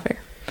ask you off air.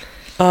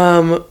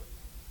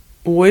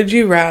 Would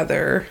you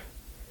rather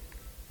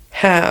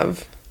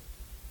have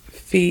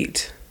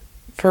feet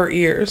for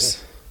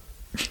ears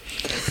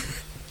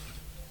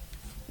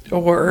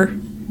or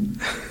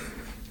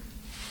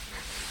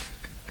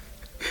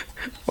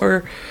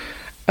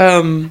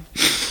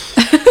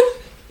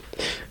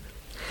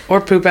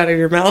poop out of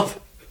your mouth?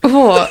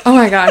 Oh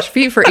my gosh,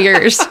 feet for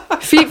ears.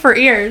 Feet for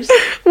ears.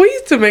 We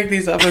used to make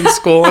these up in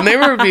school and they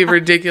would be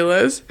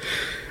ridiculous.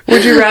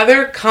 Would you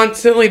rather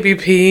constantly be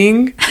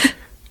peeing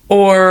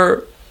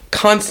or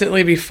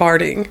constantly be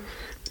farting?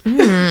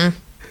 And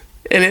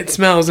it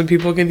smells and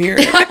people can hear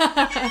it.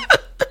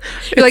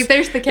 You're like,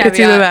 there's the caveat. It's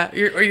either that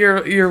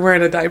you're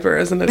wearing a diaper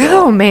as an adult.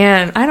 Oh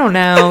man, I don't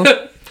know.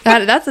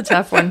 That's a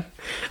tough one.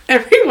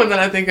 Everyone that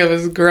I think of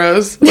is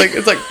gross. Like,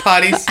 it's like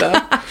potty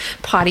stuff.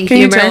 Potty Can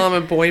humor. you tell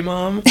I'm a boy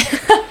mom?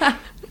 Oh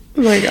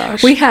my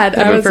gosh.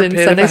 I was in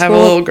Sunday school. I have a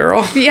little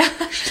girl. Yeah.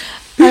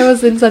 I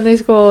was in Sunday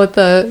school with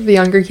the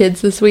younger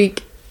kids this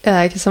week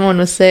because someone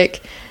was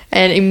sick.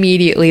 And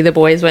immediately the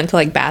boys went to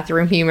like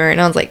bathroom humor.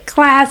 And I was like,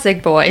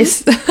 classic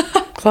boys.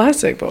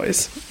 Classic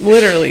boys.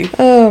 Literally.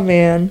 Oh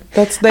man.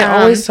 They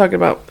always talk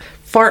about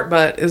fart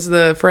butt is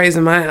the phrase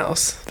in my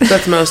house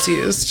that's most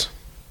used.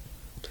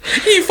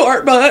 You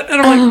fart butt.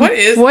 And I'm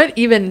like, what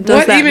even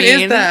does that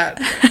mean? Is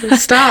that?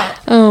 Stop.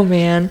 Oh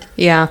man.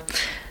 Yeah.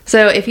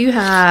 So if you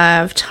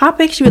have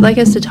topics you would like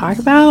us to talk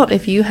about,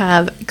 if you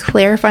have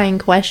clarifying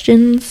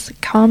questions,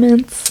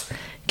 comments,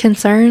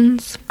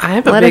 concerns, I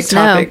have a big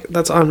topic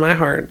that's on my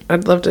heart.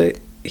 I'd love to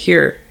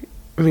hear.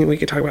 I mean, we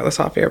could talk about this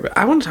off air, but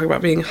I want to talk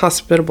about being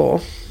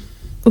hospitable.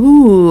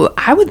 Ooh,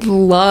 I would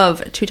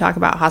love to talk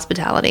about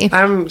hospitality.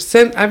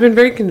 I've been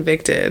very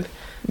convicted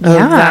of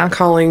that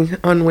calling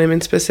on women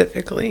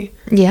specifically.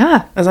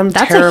 Yeah. As I'm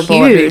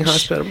terrible at being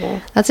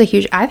hospitable. That's a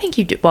huge... I think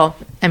you do... Well,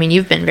 I mean,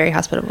 you've been very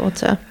hospitable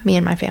to me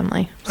and my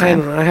family. So. I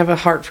don't know. I have a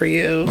heart for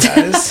you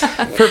guys.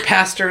 For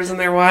pastors and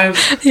their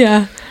wives.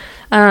 Yeah.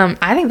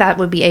 I think that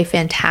would be a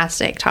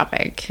fantastic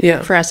topic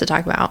for us to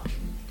talk about.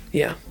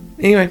 Yeah.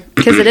 Anyway.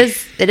 Because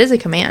it is a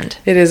command.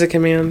 It is a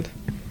command.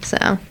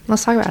 So,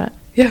 let's talk about it.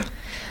 Yeah.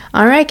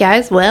 All right,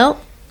 guys. Well...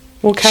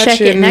 We'll catch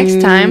you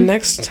next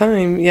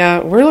time.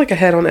 Yeah, we're like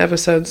ahead on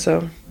episodes,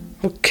 so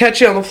we'll catch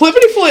you on the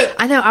flippity flip.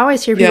 I know. I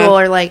always hear people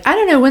are like, I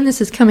don't know when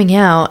this is coming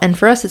out. And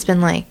for us, it's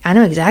been like, I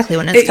know exactly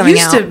when it's coming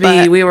out. It used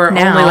to be we were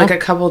only like a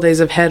couple days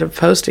ahead of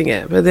posting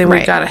it. But then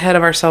we got ahead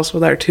of ourselves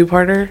with our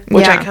 2-parter,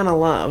 which I kind of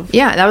love.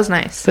 Yeah, that was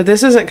nice. But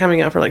this isn't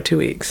coming out for like 2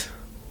 weeks.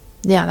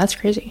 Yeah, that's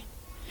crazy.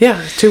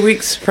 Yeah, 2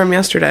 weeks from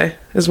yesterday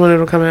is when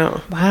it'll come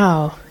out.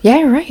 Wow. Yeah,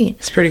 you're right.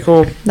 It's pretty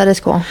cool. That is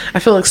cool. I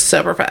feel like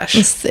super fresh.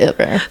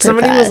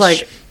 Somebody was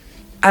like,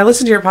 I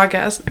listened to your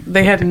podcast.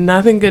 They had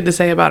nothing good to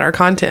say about our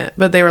content,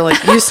 but they were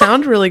like, you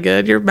sound really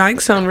good. Your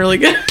mics sound really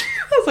good.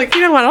 I was like, you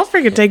know what? I'll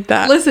freaking take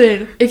that.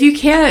 Listen, if you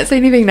can't say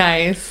anything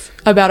nice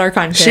about our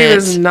content. She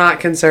was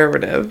not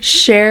conservative.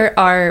 Share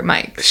our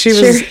mics. She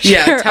was,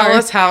 tell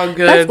us how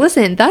good.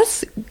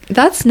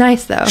 That's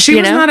nice though. She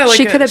was not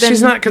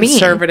she's not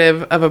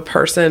conservative of a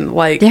person.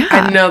 Like,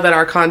 I know that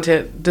our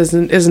content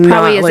isn't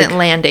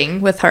landing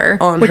with her,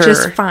 which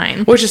is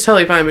fine. Which is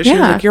totally fine. But she was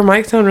like, your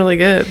mics sound really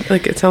good.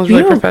 Like, it sounds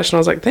really professional.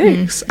 I was like,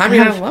 thanks.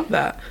 I love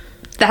that.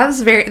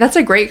 That's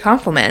a great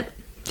compliment.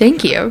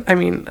 Thank you. I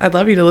mean, I'd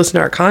love you to listen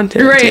to our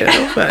content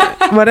too, but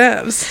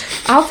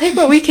whatevs. I'll take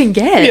what we can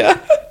get. Yeah.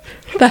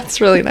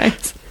 That's really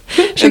nice.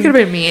 She could have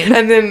been mean.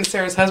 And then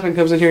Sarah's husband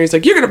comes in here and he's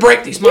like, you're going to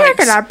break these mics. You're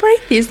going to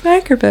break these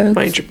microphones.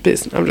 Mind your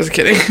business. I'm just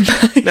kidding.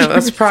 No,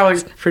 that's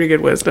probably pretty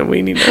good wisdom.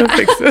 We need to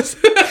fix this.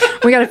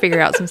 We got to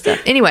figure out some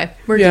stuff. Anyway,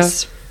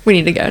 we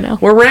need to go now.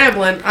 We're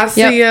rambling. I'll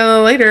see you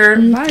later.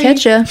 Bye.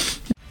 Catch ya.